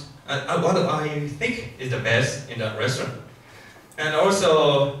want, what I think is the best in that restaurant. And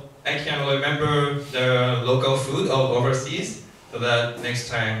also, I can remember the local food of overseas, so that next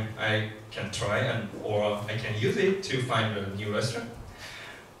time I can try or I can use it to find a new restaurant.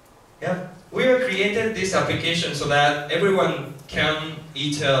 Yeah, we have created this application so that everyone can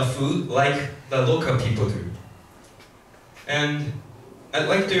eat food like the local people do. And I'd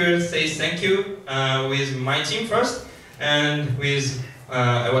like to say thank you with my team first, and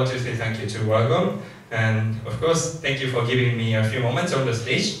I want to say thank you to Wagon. And of course, thank you for giving me a few moments on the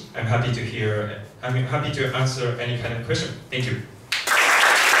stage. I'm happy to answer any kind of question. Thank you.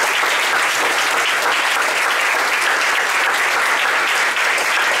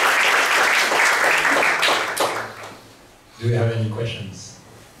 Do you have any questions?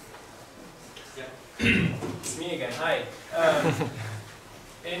 Yeah. It's me again. Hi.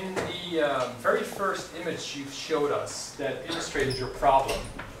 In the very first image you showed us that illustrated your problem,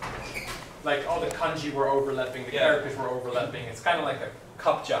 like all the kanji were overlapping, the characters were overlapping, it's kind of like a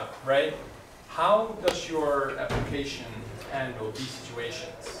captcha, right? How does your application handle these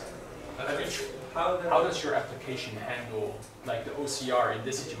situations? How does your application handle like the OCR in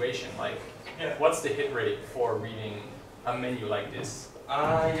this situation? Like, what's the hit rate for reading a menu like this?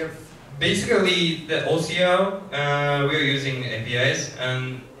 Basically, the OCR, we're using APIs,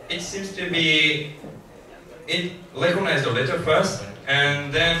 and it seems to be, it recognizes the letter first,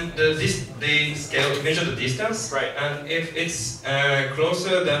 and then they measure the distance, right? And if it's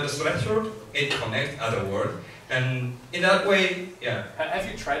closer than the threshold, it connects other word, and in that way, yeah. Have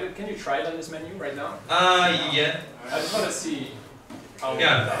you tried it? Can you try it on this menu right now? Yeah. I just want to see how it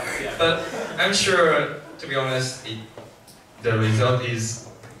Yeah, does. but I'm sure, to be honest, the result is,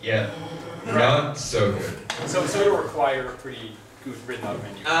 not so good. So you require a pretty good written out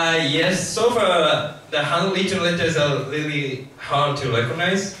menu. Yes, so far the handwritten letters are really hard to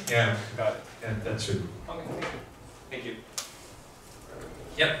recognize. Yeah. Got it. Yeah, that's true. Okay, thank you.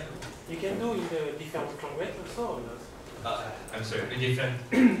 Yep. You can do in the different language also or not? I'm sorry, different.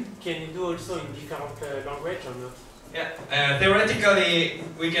 Can you do also in different language or not? Yeah. Theoretically,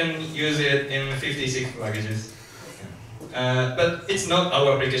 we can use it in 56 languages. But it's not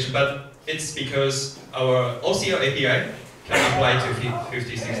our application, but it's because our OCR API can apply to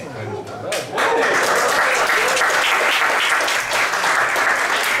 56 languages.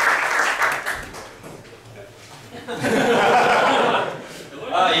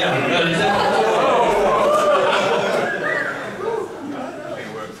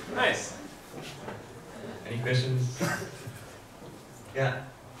 Nice. Any questions? Yeah.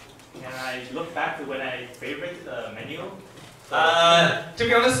 Can I look back to when I favorited the menu? To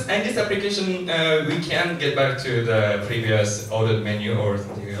be honest, in this application, we can get back to the previous ordered menu or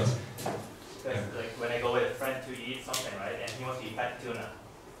something else. Because like when I go with a friend to eat something, right, and he wants to eat fatty tuna.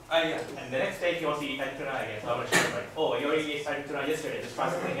 Yeah. And the next day he wants to eat fatty tuna again. So I'm like, oh, you already ate fatty tuna yesterday. Just try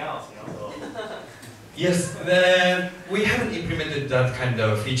something else, you know. So. Yes, we haven't implemented that kind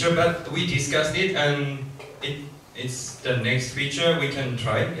of feature, but we discussed it, and it's the next feature we can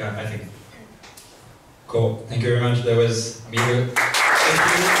try. Yeah, I think. Cool. Thank you very much. That was me. Thank you.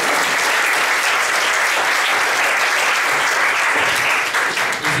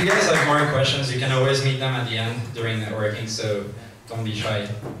 If you guys have more questions, you can always meet them at the end during networking, so don't be shy.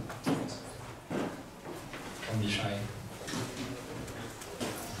 Don't be shy.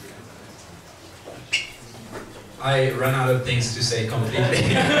 I ran out of things to say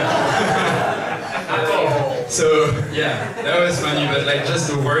completely. So, yeah, that was funny, but like just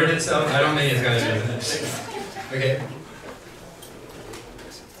the word itself, I don't think it's gonna be enough. Okay.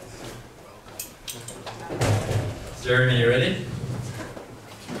 Jeremy, you ready?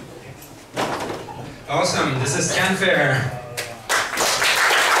 Awesome, this is Canfair.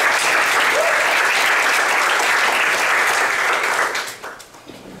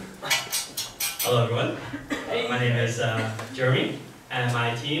 Hello everyone, my name is Jeremy, and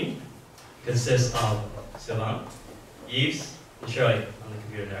my team consists of Sylvain, Yves, and Shirley on the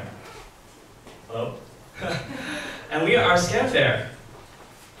computer there. Hello. And we are Scamfair.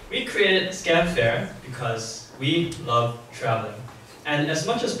 We created Scamfair because we love traveling. And as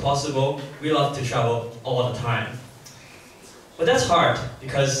much as possible, we love to travel all the time. But that's hard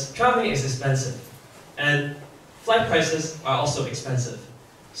because traveling is expensive. And flight prices are also expensive.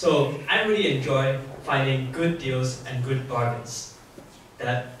 So I really enjoy finding good deals and good bargains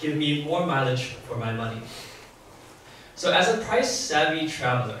that give me more mileage for my money. So as a price-savvy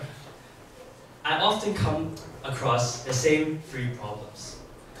traveler, I often come across the same three problems.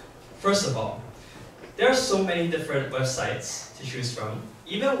 First of all, there are so many different websites to choose from.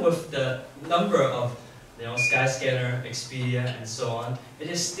 Even with the number of Skyscanner, Expedia, and so on, it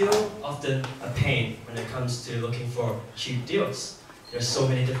is still often a pain when it comes to looking for cheap deals. There's so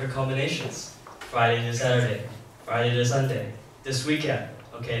many different combinations. Friday to Saturday, Friday to Sunday, this weekend.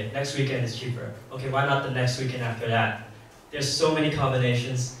 Okay, next weekend is cheaper. Okay, why not the next weekend after that? There's so many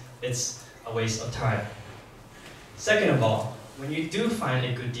combinations, it's a waste of time. Second of all, when you do find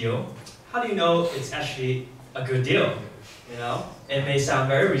a good deal, how do you know it's actually a good deal? You know, it may sound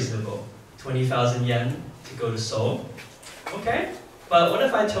very reasonable. 20,000 yen to go to Seoul. Okay, but what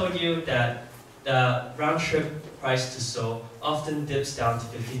if I told you that the round trip price to Seoul often dips down to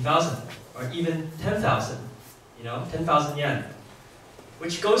 15,000 or even 10,000, 10,000 yen.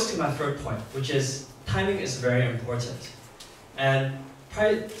 Which goes to my third point, which is timing is very important. And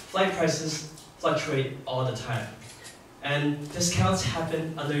flight prices fluctuate all the time. And discounts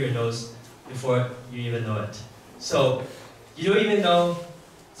happen under your nose before you even know it. So you don't even know,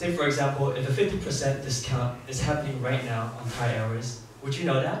 say for example, if a 50% discount is happening right now on Thai Airways, would you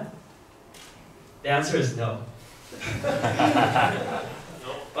know that? The answer is no.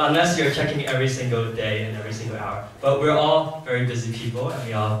 But Well, unless you're checking every single day and every single hour. But we're all very busy people and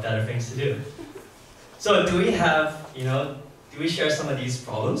we all have better things to do. So do we have, do we share some of these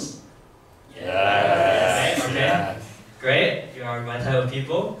problems? Yes. Okay. Yes. Great, you are my type of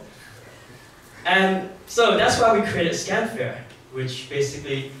people. And so that's why we created ScanFair, which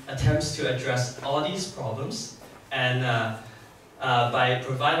basically attempts to address all these problems and by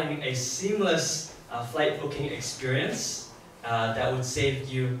providing a seamless flight booking experience that would save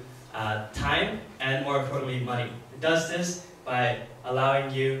you time and, more importantly, money. It does this by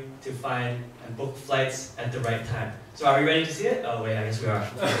allowing you to find and book flights at the right time. So are we ready to see it? Oh wait, I guess we are.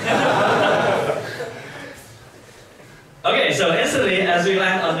 Okay, so instantly as we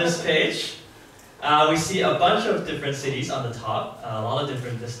land on this page, we see a bunch of different cities on the top, a lot of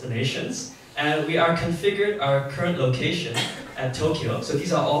different destinations, and we are configured our current location at Tokyo. So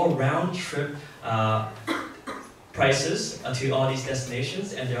these are all round-trip prices to all these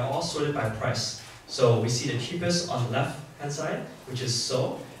destinations, and they're all sorted by price. So we see the cheapest on the left-hand side, which is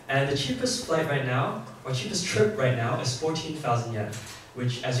Seoul, and the cheapest flight right now, or cheapest trip right now, is 14,000 yen,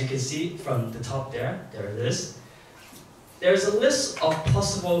 which, as you can see from the top there it is. There's a list of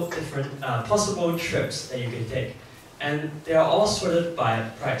possible different possible trips that you can take, and they are all sorted by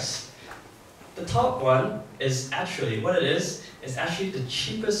price. The top one is actually, what it is actually the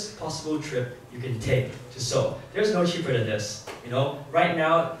cheapest possible trip you can take to Seoul. There's no cheaper than this. Right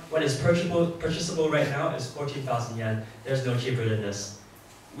now, what is purchasable right now is 14,000 yen. There's no cheaper than this.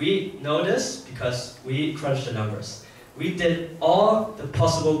 We know this because we crunched the numbers. We did all the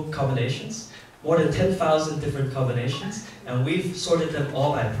possible combinations, more than 10,000 different combinations, and we've sorted them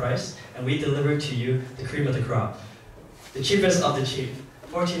all by price, and we delivered to you the cream of the crop. The cheapest of the cheap,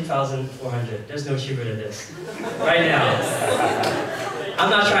 14,400. There's no cheaper than this. Right now. I'm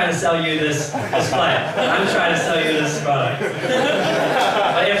not trying to sell you this flight. I'm trying to sell you this product.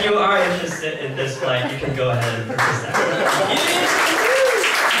 But if you are interested in this flight, you can go ahead and purchase that.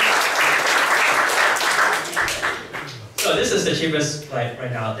 So this is the cheapest flight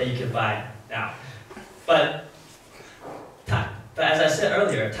right now that you can buy now. But as I said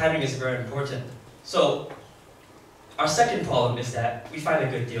earlier, timing is very important. So our second problem is that we find a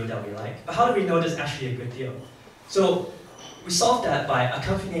good deal that we like. But how do we know this is actually a good deal? So we solve that by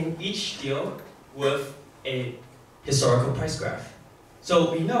accompanying each deal with a historical price graph.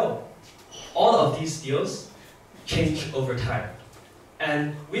 So we know all of these deals change over time.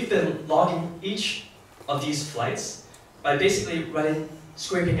 And we've been logging each of these flights by basically running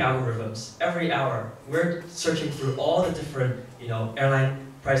scraping algorithms. Every hour, we're searching through all the different airline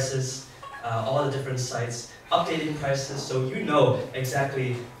prices, all the different sites, updating prices, so you know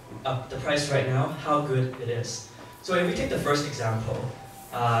exactly the price right now, how good it is. So if we take the first example,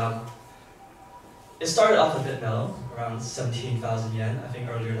 it started off a bit mellow, around 17,000 yen, I think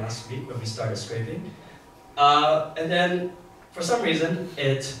earlier last week when we started scraping. And then, for some reason,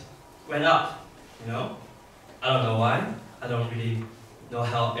 it went up, I don't know why. I don't really know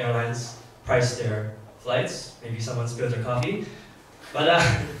how airlines price their flights. Maybe someone spilled their coffee. But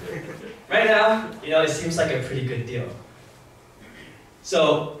right now, it seems like a pretty good deal.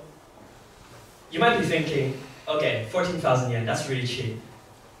 So you might be thinking, okay, 14,000 yen, that's really cheap.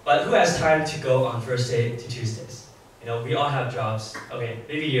 But who has time to go on Thursday to Tuesdays? We all have jobs. Okay,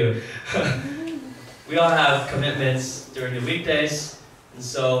 maybe you. We all have commitments during the weekdays. And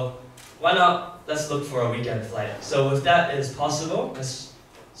so why not? Let's look for a weekend flight. So if that is possible, let's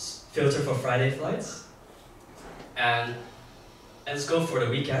filter for Friday flights. And let's go for the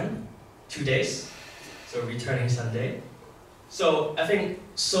weekend, 2 days. So returning Sunday. So I think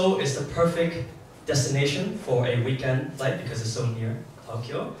Seoul is the perfect destination for a weekend flight because it's so near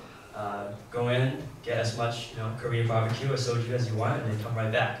Tokyo. Go in, get as much Korean barbecue or soju as you want, and then come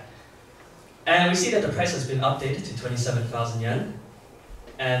right back. And we see that the price has been updated to 27,000 yen.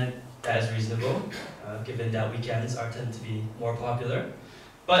 And that is reasonable, given that weekends tend to be more popular.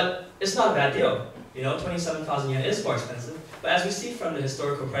 But it's not a bad deal. 27,000 yen is more expensive. But as we see from the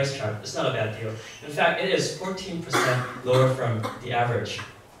historical price chart, it's not a bad deal. In fact, it is 14% lower from the average.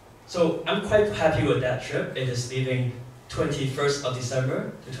 So I'm quite happy with that trip. It is leaving 21st of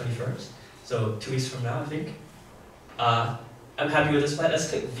December to 21st. So 2 weeks from now, I think. I'm happy with this flight. Let's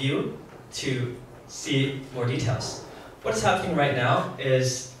click View to see more details. What's happening right now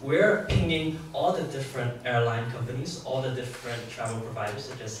is we're pinging all the different airline companies, all the different travel providers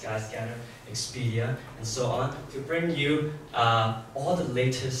such as Skyscanner, Expedia, and so on, to bring you all the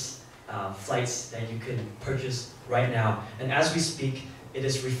latest flights that you can purchase right now. And as we speak, it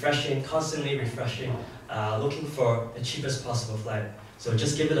is refreshing, constantly refreshing, looking for the cheapest possible flight. So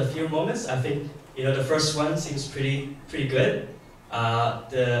just give it a few moments. I think the first one seems pretty good.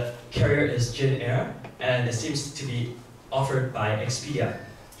 The carrier is Jin Air, and it seems to be offered by Expedia.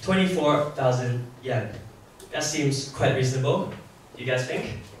 24,000 yen. That seems quite reasonable. You guys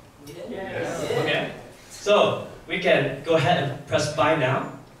think? Yes. Okay. So we can go ahead and press buy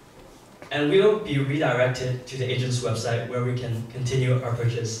now, and we'll be redirected to the agent's website where we can continue our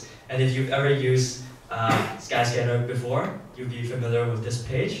purchase. And if you've ever used Skyscanner before, you'll be familiar with this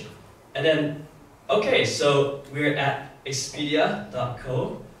page. And then, okay, so we're at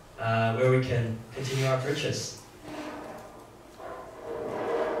expedia.co where we can continue our purchase.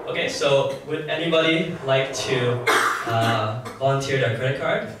 Okay, so would anybody like to volunteer their credit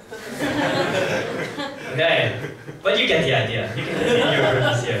card? Okay, but you get the idea. You can continue your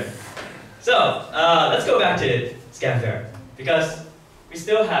purchase here. So let's go back to Scanfair, because we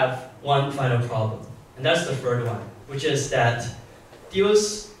still have one final problem, and that's the third one, which is that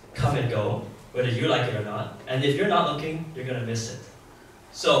deals come and go, whether you like it or not, and if you're not looking, you're gonna miss it.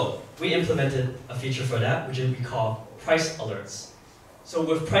 So we implemented a feature for that, which we call price alerts. So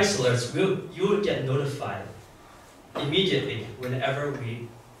with price alerts, you will get notified immediately whenever we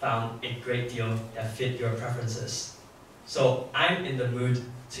found a great deal that fit your preferences. So I'm in the mood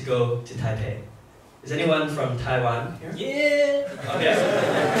to go to Taipei. Is anyone from Taiwan here? Yeah! Okay.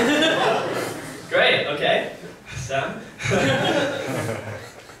 Great, okay. Sam?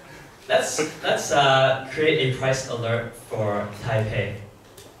 Let's create a price alert for Taipei.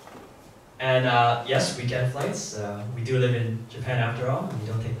 And yes, weekend flights. We do live in Japan after all, and we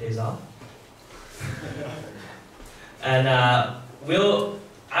don't take days off. And I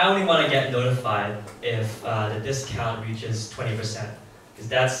only want to get notified if the discount reaches 20%, because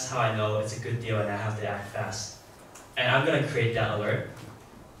that's how I know it's a good deal and I have to act fast. And I'm going to create that alert.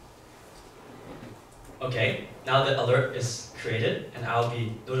 Okay, now the alert is created, and I'll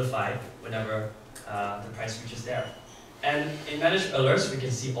be notified whenever the price reaches there. And in Manage Alerts, we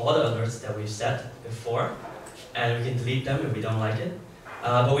can see all the alerts that we've set before, and we can delete them if we don't like it.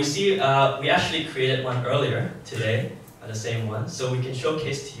 But we see we actually created one earlier today, the same one, so we can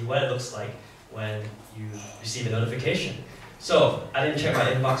showcase to you what it looks like when you receive a notification. So I didn't check my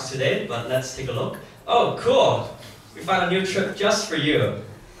inbox today, but let's take a look. Oh, cool! We found a new trip just for you.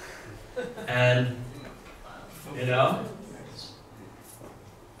 And you know,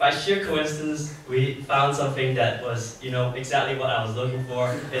 by sheer coincidence, we found something that was, exactly what I was looking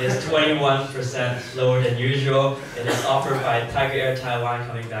for. It is 21% lower than usual. It is offered by Tiger Air Taiwan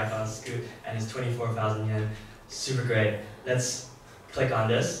coming back on Scoot, and it's 24,000 yen. Super great. Let's click on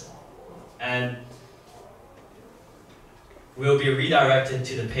this, and we'll be redirected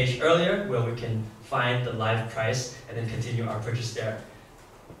to the page earlier where we can find the live price and then continue our purchase there.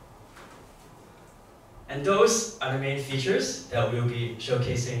 And those are the main features that we'll be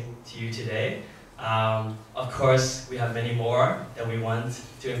showcasing to you today. Of course, we have many more that we want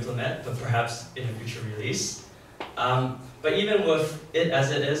to implement, but perhaps in a future release. But even with it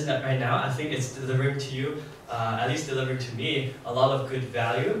as it is right now, I think it's delivering to you, at least delivering to me, a lot of good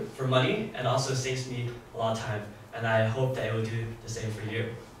value for money, and also saves me a lot of time. And I hope that it will do the same for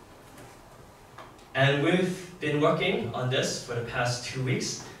you. And we've been working on this for the past 2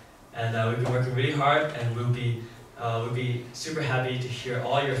 weeks. And we've been working really hard, and we'll be super happy to hear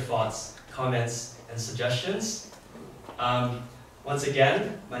all your thoughts, comments, and suggestions. Once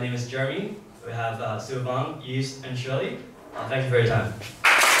again, my name is Jeremy. We have Sylvain, Yves, and Shirley. Thank you for your time.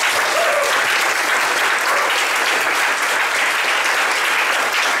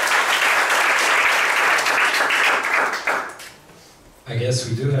 I guess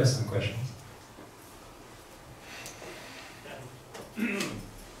we do have some questions.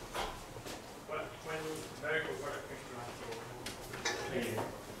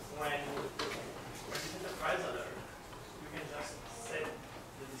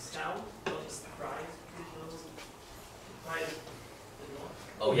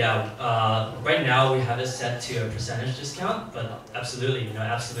 Oh yeah, right now we have it set to a percentage discount, but absolutely,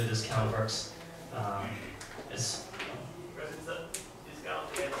 absolute discount works.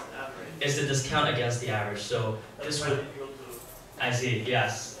 It's the discount against the average. So this would. I see.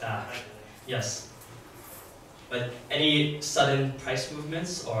 Yes. Yes. But any sudden price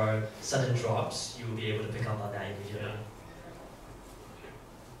movements or sudden drops, you will be able to pick up on that immediately.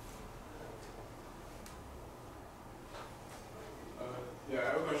 Yeah, I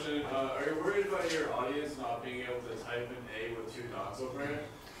have a question. Are you worried about your audience not being able to type in A with 2 dots over it?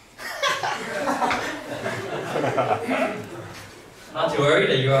 Not to worry,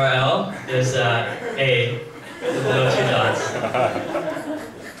 the URL is A below 2 dots.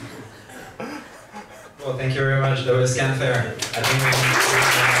 Well, thank you very much. That was Scanfair. I think we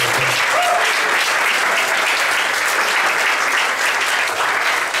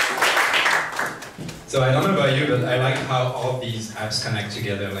So I don't know about you, but I like how all these apps connect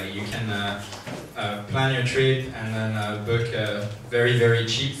together. Like you can plan your trip and then book a very, very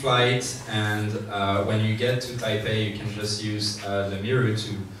cheap flight. And when you get to Taipei, you can just use the mirror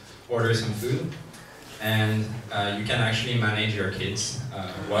to order some food. And you can actually manage your kids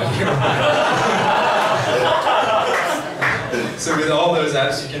while you're So with all those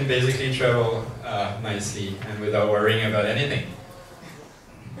apps, you can basically travel nicely and without worrying about anything.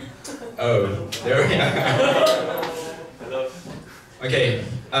 Oh, there we are. Okay,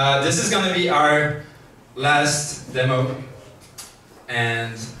 this is going to be our last demo,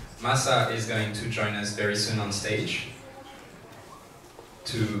 and Masa is going to join us very soon on stage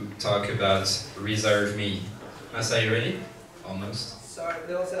to talk about Reserve Me. Masa, you ready? Almost. Sorry,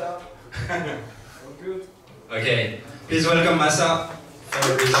 little setup. I'm good. Okay, please welcome Masa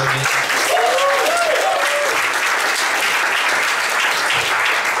for Reserve Me.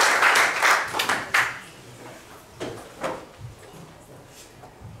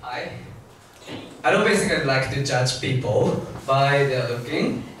 I don't basically like to judge people by their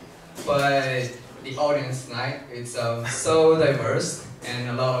looking, but the audience tonight is so diverse and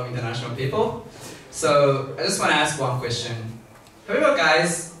a lot of international people. So I just want to ask one question. Have you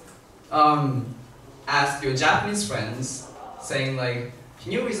guys asked your Japanese friends saying like,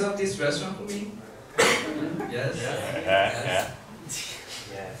 can you reserve this restaurant for me? Yes?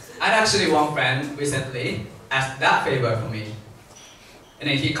 Yes. I had actually one friend recently asked that favor for me. And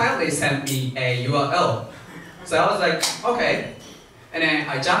then he kindly sent me a URL. So I was like, okay. And then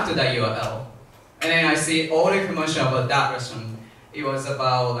I jumped to that URL. And then I see all the information about that restaurant. It was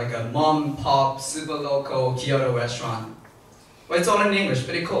about like a mom pop, super local Kyoto restaurant. Well, it's all in English,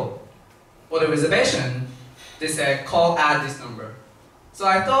 pretty cool. For the reservation, they said, call at this number. So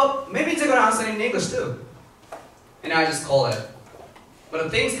I thought, maybe they're gonna answer in English too. And I just called it. But the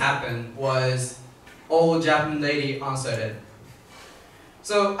things happened was, old Japanese lady answered it.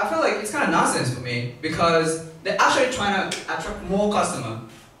 So I feel like it's kind of nonsense for me because they're actually trying to attract more customers,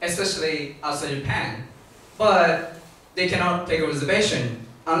 especially outside Japan. But they cannot take a reservation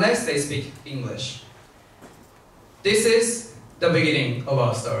unless they speak English. This is the beginning of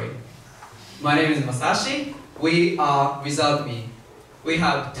our story. My name is Masashi. We are Reserve Me. We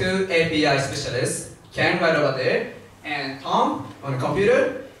have two API specialists, Ken right over there, and Tom on the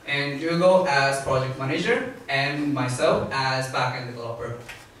computer, and Hugo as project manager, and myself as backend developer.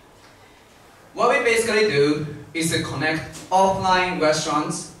 What we basically do is to connect offline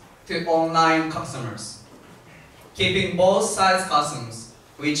restaurants to online customers, keeping both sides customers,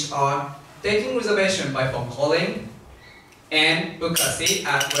 which are taking reservation by phone calling and book a seat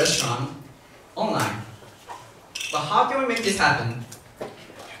at restaurant online. But how can we make this happen?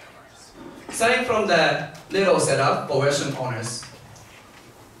 Starting from the little setup for restaurant owners.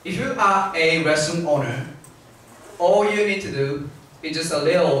 If you are a restaurant owner, all you need to do is just a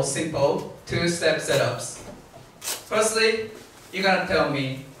little simple two-step setups. Firstly, you're gonna tell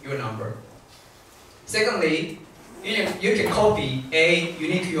me your number. Secondly, you can copy a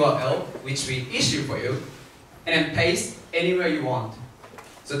unique URL which we issue for you and then paste anywhere you want.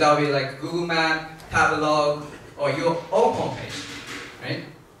 So that will be like Google Map, Tableau, or your own homepage, right?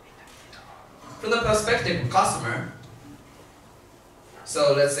 From the perspective of customer,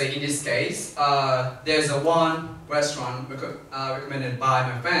 so let's say in this case, there's a one restaurant recommended by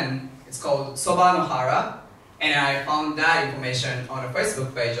my friend. It's called Soba no Hara, and I found that information on the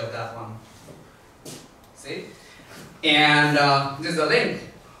Facebook page of that one. See? And there's a link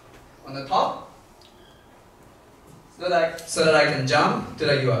on the top, so that I can jump to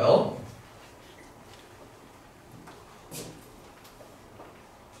the URL.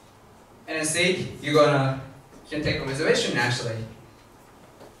 And then see, you can take a reservation actually.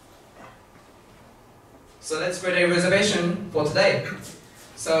 So let's create a reservation for today.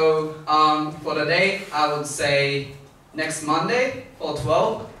 So for the day, I would say next Monday for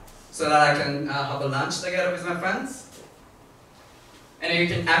 12, so that I can have a lunch together with my friends. And then you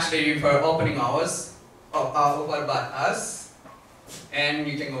can actually refer opening hours of what about us, and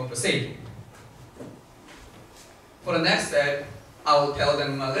you can go proceed. For the next step, I will tell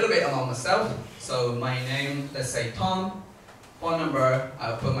them a little bit about myself. So my name, let's say Tom. Phone number,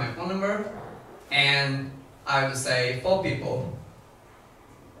 I'll put my phone number. And I will say 4 people.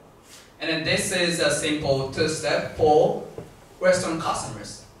 And then this is a simple two-step for restaurant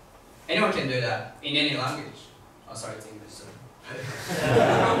customers. Anyone can do that in any language. Oh, sorry, it's English. So.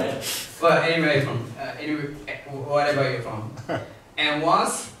 But anyway, whatever you're from. And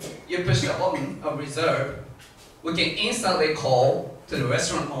once you push the button of reserve, we can instantly call to the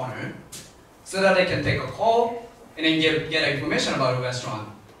restaurant owner so that they can take a call and then get information about the restaurant.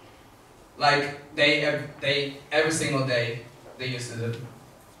 like every single day they used to do.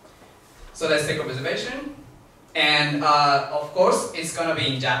 So let's take a reservation, and of course it's gonna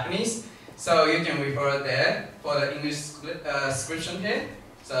be in Japanese, so you can refer there for the English description here.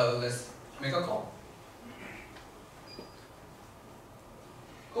 So let's make a call.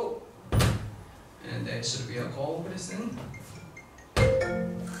 Cool. And there should be a call pretty soon.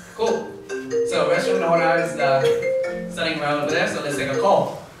 Cool. So restaurant owner is studying around over there, so let's take a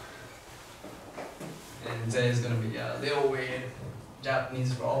call. And there's gonna be a little weird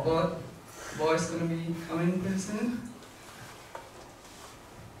Japanese robot voice gonna be coming pretty soon.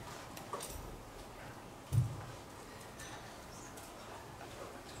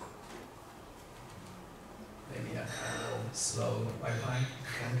 Maybe a little slow Wi-Fi.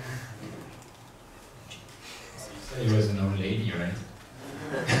 It was an old lady, right?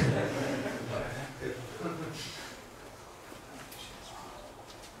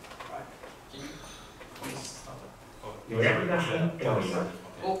 予約が入っております。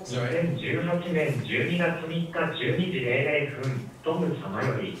2018年12月3日12時00分、トム様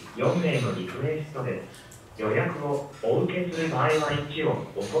より4名のリクエストです。予約をお受けする場合は1を、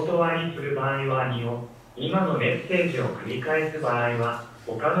お断りする場合は2を、今のメッセージを繰り返す場合は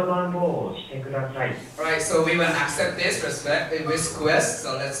他の番号を押してください。Alright, so we will accept this request,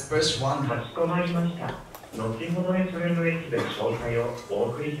 so let's push 1. かしこまりました。後ほど SMS で詳細をお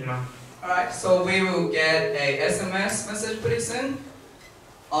送りします。Alright, so we will get a SMS message pretty soon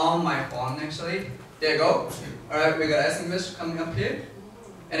on my phone actually. There you go. Alright, we got SMS coming up here.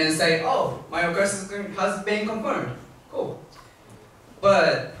 And then say, oh, my request has been confirmed. Cool.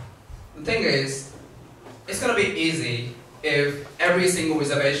 But the thing is, it's gonna be easy if every single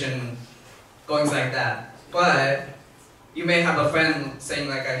reservation goes like that. But you may have a friend saying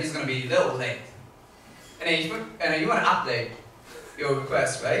like he's gonna be a little late. And then you wanna update your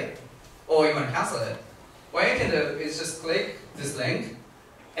request, right? Or you want to cancel it. What you can do is just click this link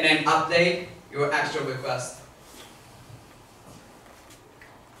and then update your actual request.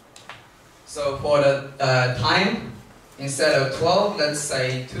 So for the time, instead of 12, let's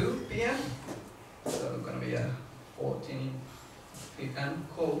say 2 p.m. So it's going to be 14 p.m.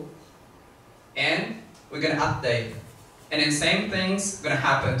 Cool. And we're going to update. And then same thing's going to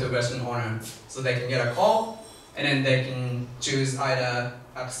happen to restaurant owner. So they can get a call and then they can choose either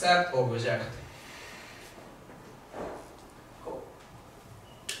accept or reject. Cool.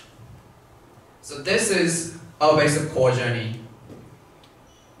 So this is our basic core journey.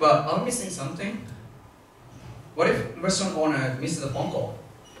 But are we missing something? What if restaurant owner misses a phone call,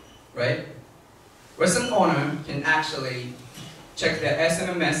 right? Restaurant owner can actually check their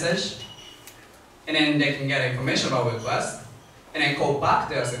SMS message, and then they can get information about request, and then call back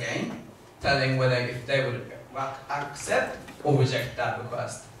to us again, telling whether if they would accept or reject that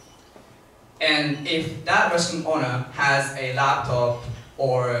request. And if that restaurant owner has a laptop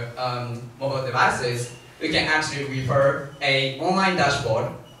or mobile devices, we can actually refer an online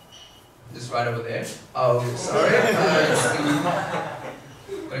dashboard, just right over there. Oh, sorry.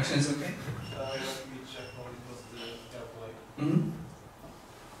 Connection is okay? Mm-hmm.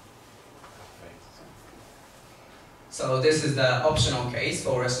 So this is the optional case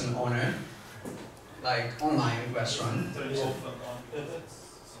for restaurant owner, like online restaurant. Turn it off and on. That's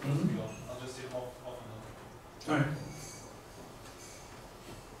supposed to be on. I'll just say off and on. Alright.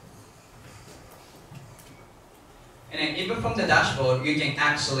 And then even from the dashboard, you can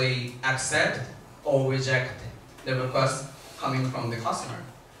actually accept or reject the request coming from the customer.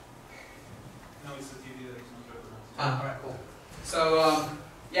 No, it's the TV that is not recognized. Ah, alright, cool. So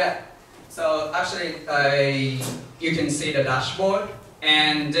yeah, so actually you can see the dashboard,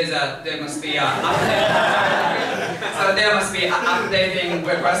 and there must be an update. So there must be an updating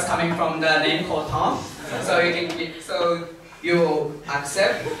request coming from the name called Tom. So you will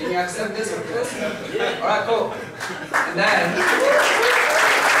accept. Can you accept this request? Yeah. All right, cool. And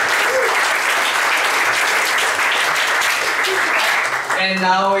then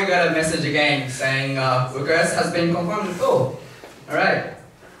now we got a message again saying request has been confirmed. Cool. All right.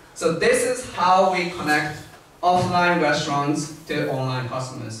 So this is how we connect offline restaurants to online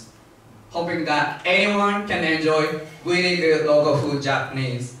customers, hoping that anyone can enjoy really good local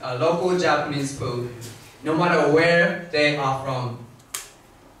Japanese food, no matter where they are from.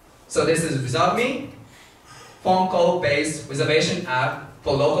 So this is ReserveMe, phone call-based reservation app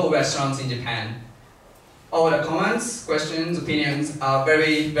for local restaurants in Japan. All the comments, questions, opinions are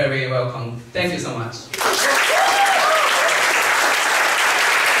very, very welcome. Thank you so much.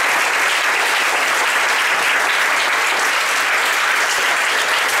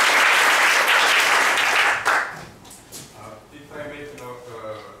 If I make a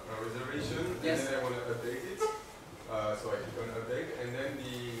reservation and then I want to update it. So I click on update, and then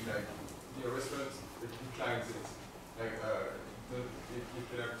the restaurant declines it. Like it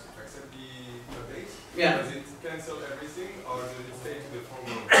cannot accept the update. Yeah. Does it cancel everything, or does it stay to the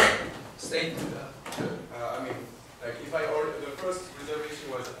former? Stay to the. I mean, like if I order the first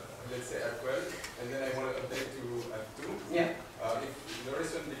reservation was let's say at 12, and then I want to update to at 2. Yeah. If the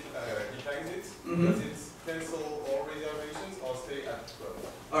restaurant declines it, does it cancel all reservations or stay at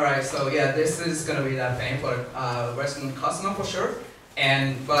 12? Alright, so yeah, this is gonna be that thing for restaurant customer for sure.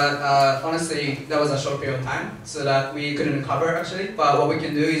 But honestly, that was a short period of time, so that we couldn't cover actually. But what we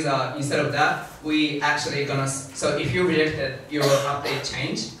can do is instead of that, we actually gonna. So if you rejected your update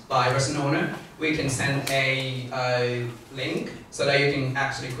change by restaurant owner, we can send a link so that you can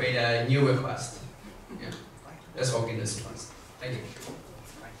actually create a new request. Yeah, let's work in this one. Thank you.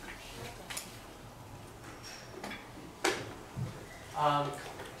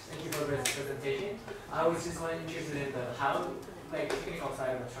 Thank you for the presentation. I was just interested in the technical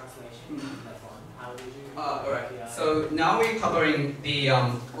side of the translation platform. How did you? Alright. So now we're covering the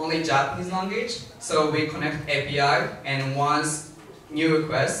only Japanese language. So we connect API, and once new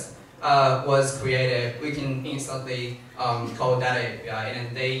request was created, we can instantly call that API,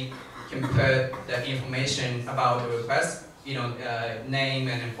 and they can put the information about the request, name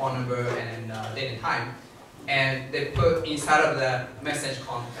and phone number and date and time, and they put inside of the message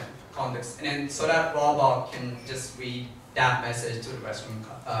context, and then so that robot can just read that message to the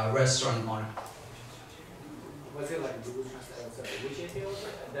restaurant owner. Was it like Google Translate? Which API was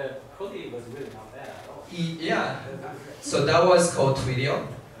it? The quality was really not bad at all. Yeah. So that was called Twilio,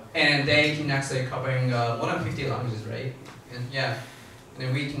 and they can actually covering more than 50 languages, right? And yeah. And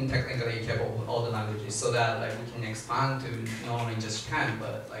then we can technically capable all the languages, so that we can expand to not only just Japan,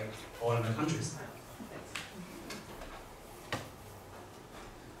 but all other countries.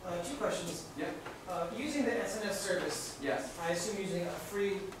 Two questions. Yeah. Using the SNS service, yes. I assume using a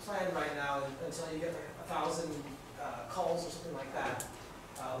free plan right now until you get 1,000 calls or something like that.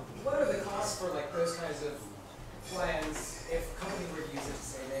 What are the costs for those kinds of plans if a company were to use it to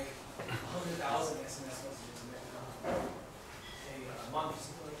say make 100,000 SMS messages a month or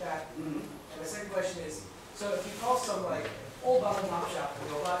something like that? And the second question is, so if you call some old mom and pop shop and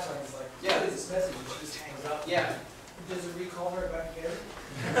go live and it's what is this message? And she just hangs up. Yeah. Does it recall her back again?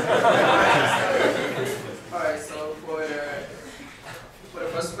 Alright, so for the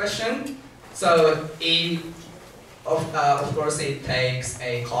first question, so of course it takes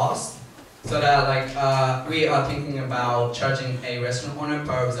a cost, so that we are thinking about charging a restaurant owner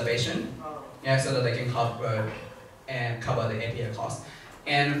per reservation, so that they can cover the API cost.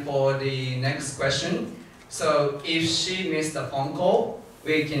 And for the next question, so if she missed a phone call,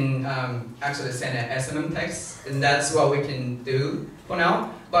 we can actually send an SMS text, and that's what we can do for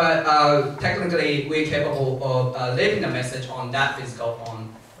now. But technically, we're capable of leaving a message on that physical phone,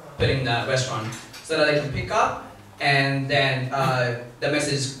 putting the restaurant, so that they can pick up, and then the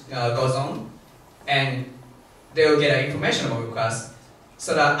message goes on, and they will get an information about request.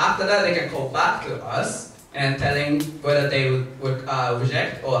 So that after that, they can call back to us and telling whether they would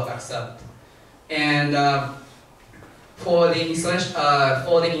reject or accept. And for the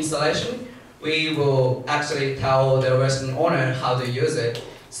installation, we will actually tell the restaurant owner how to use it.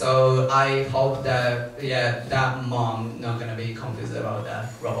 So I hope that that mom not gonna be confused about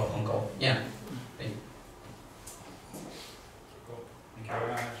that robot phone call. Yeah. Thank you. Cool. Thank you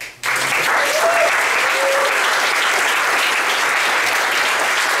very much.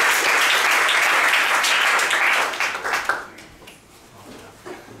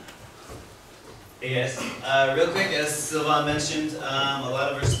 Hey guys, real quick, as Sylvain mentioned, a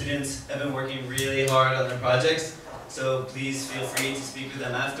lot of our students have been working really hard on their projects, so please feel free to speak with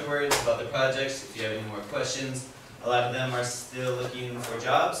them afterwards about their projects if you have any more questions. A lot of them are still looking for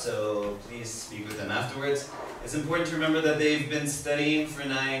jobs, so please speak with them afterwards. It's important to remember that they've been studying for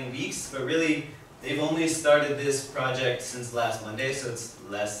 9 weeks, but really they've only started this project since last Monday, so it's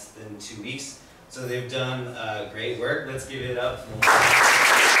less than 2 weeks. So they've done great work. Let's give it up.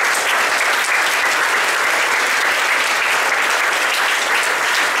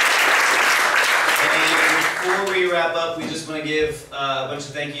 Before we wrap up, we just want to give a bunch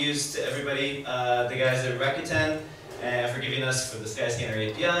of thank yous to everybody, the guys at Rakuten, for giving us for the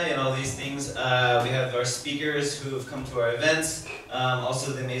Skyscanner API and all these things. We have our speakers who have come to our events,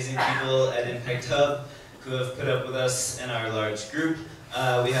 also the amazing people at Impact Hub who have put up with us in our large group.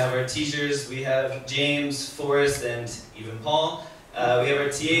 We have our teachers, we have James, Forrest, and even Paul. We have our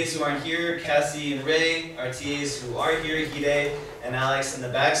TAs who aren't here, Cassie and Ray, our TAs who are here, Hide and Alex in the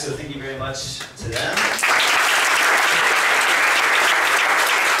back, so thank you very much to them.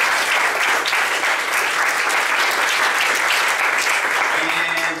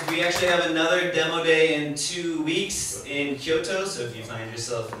 actually have another demo day in 2 weeks in Kyoto, so if you find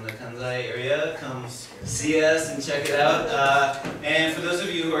yourself in the Kansai area, come see us and check it out. And for those of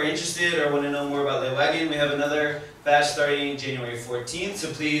you who are interested or want to know more about Wagon, we have another batch starting January 14th,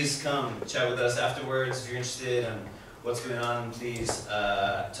 so please come chat with us afterwards if you're interested in what's going on. Please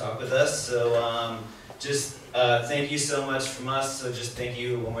talk with us. So just thank you so much from us. So just thank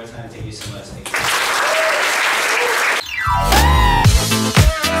you one more time. Thank you so much. Thank you.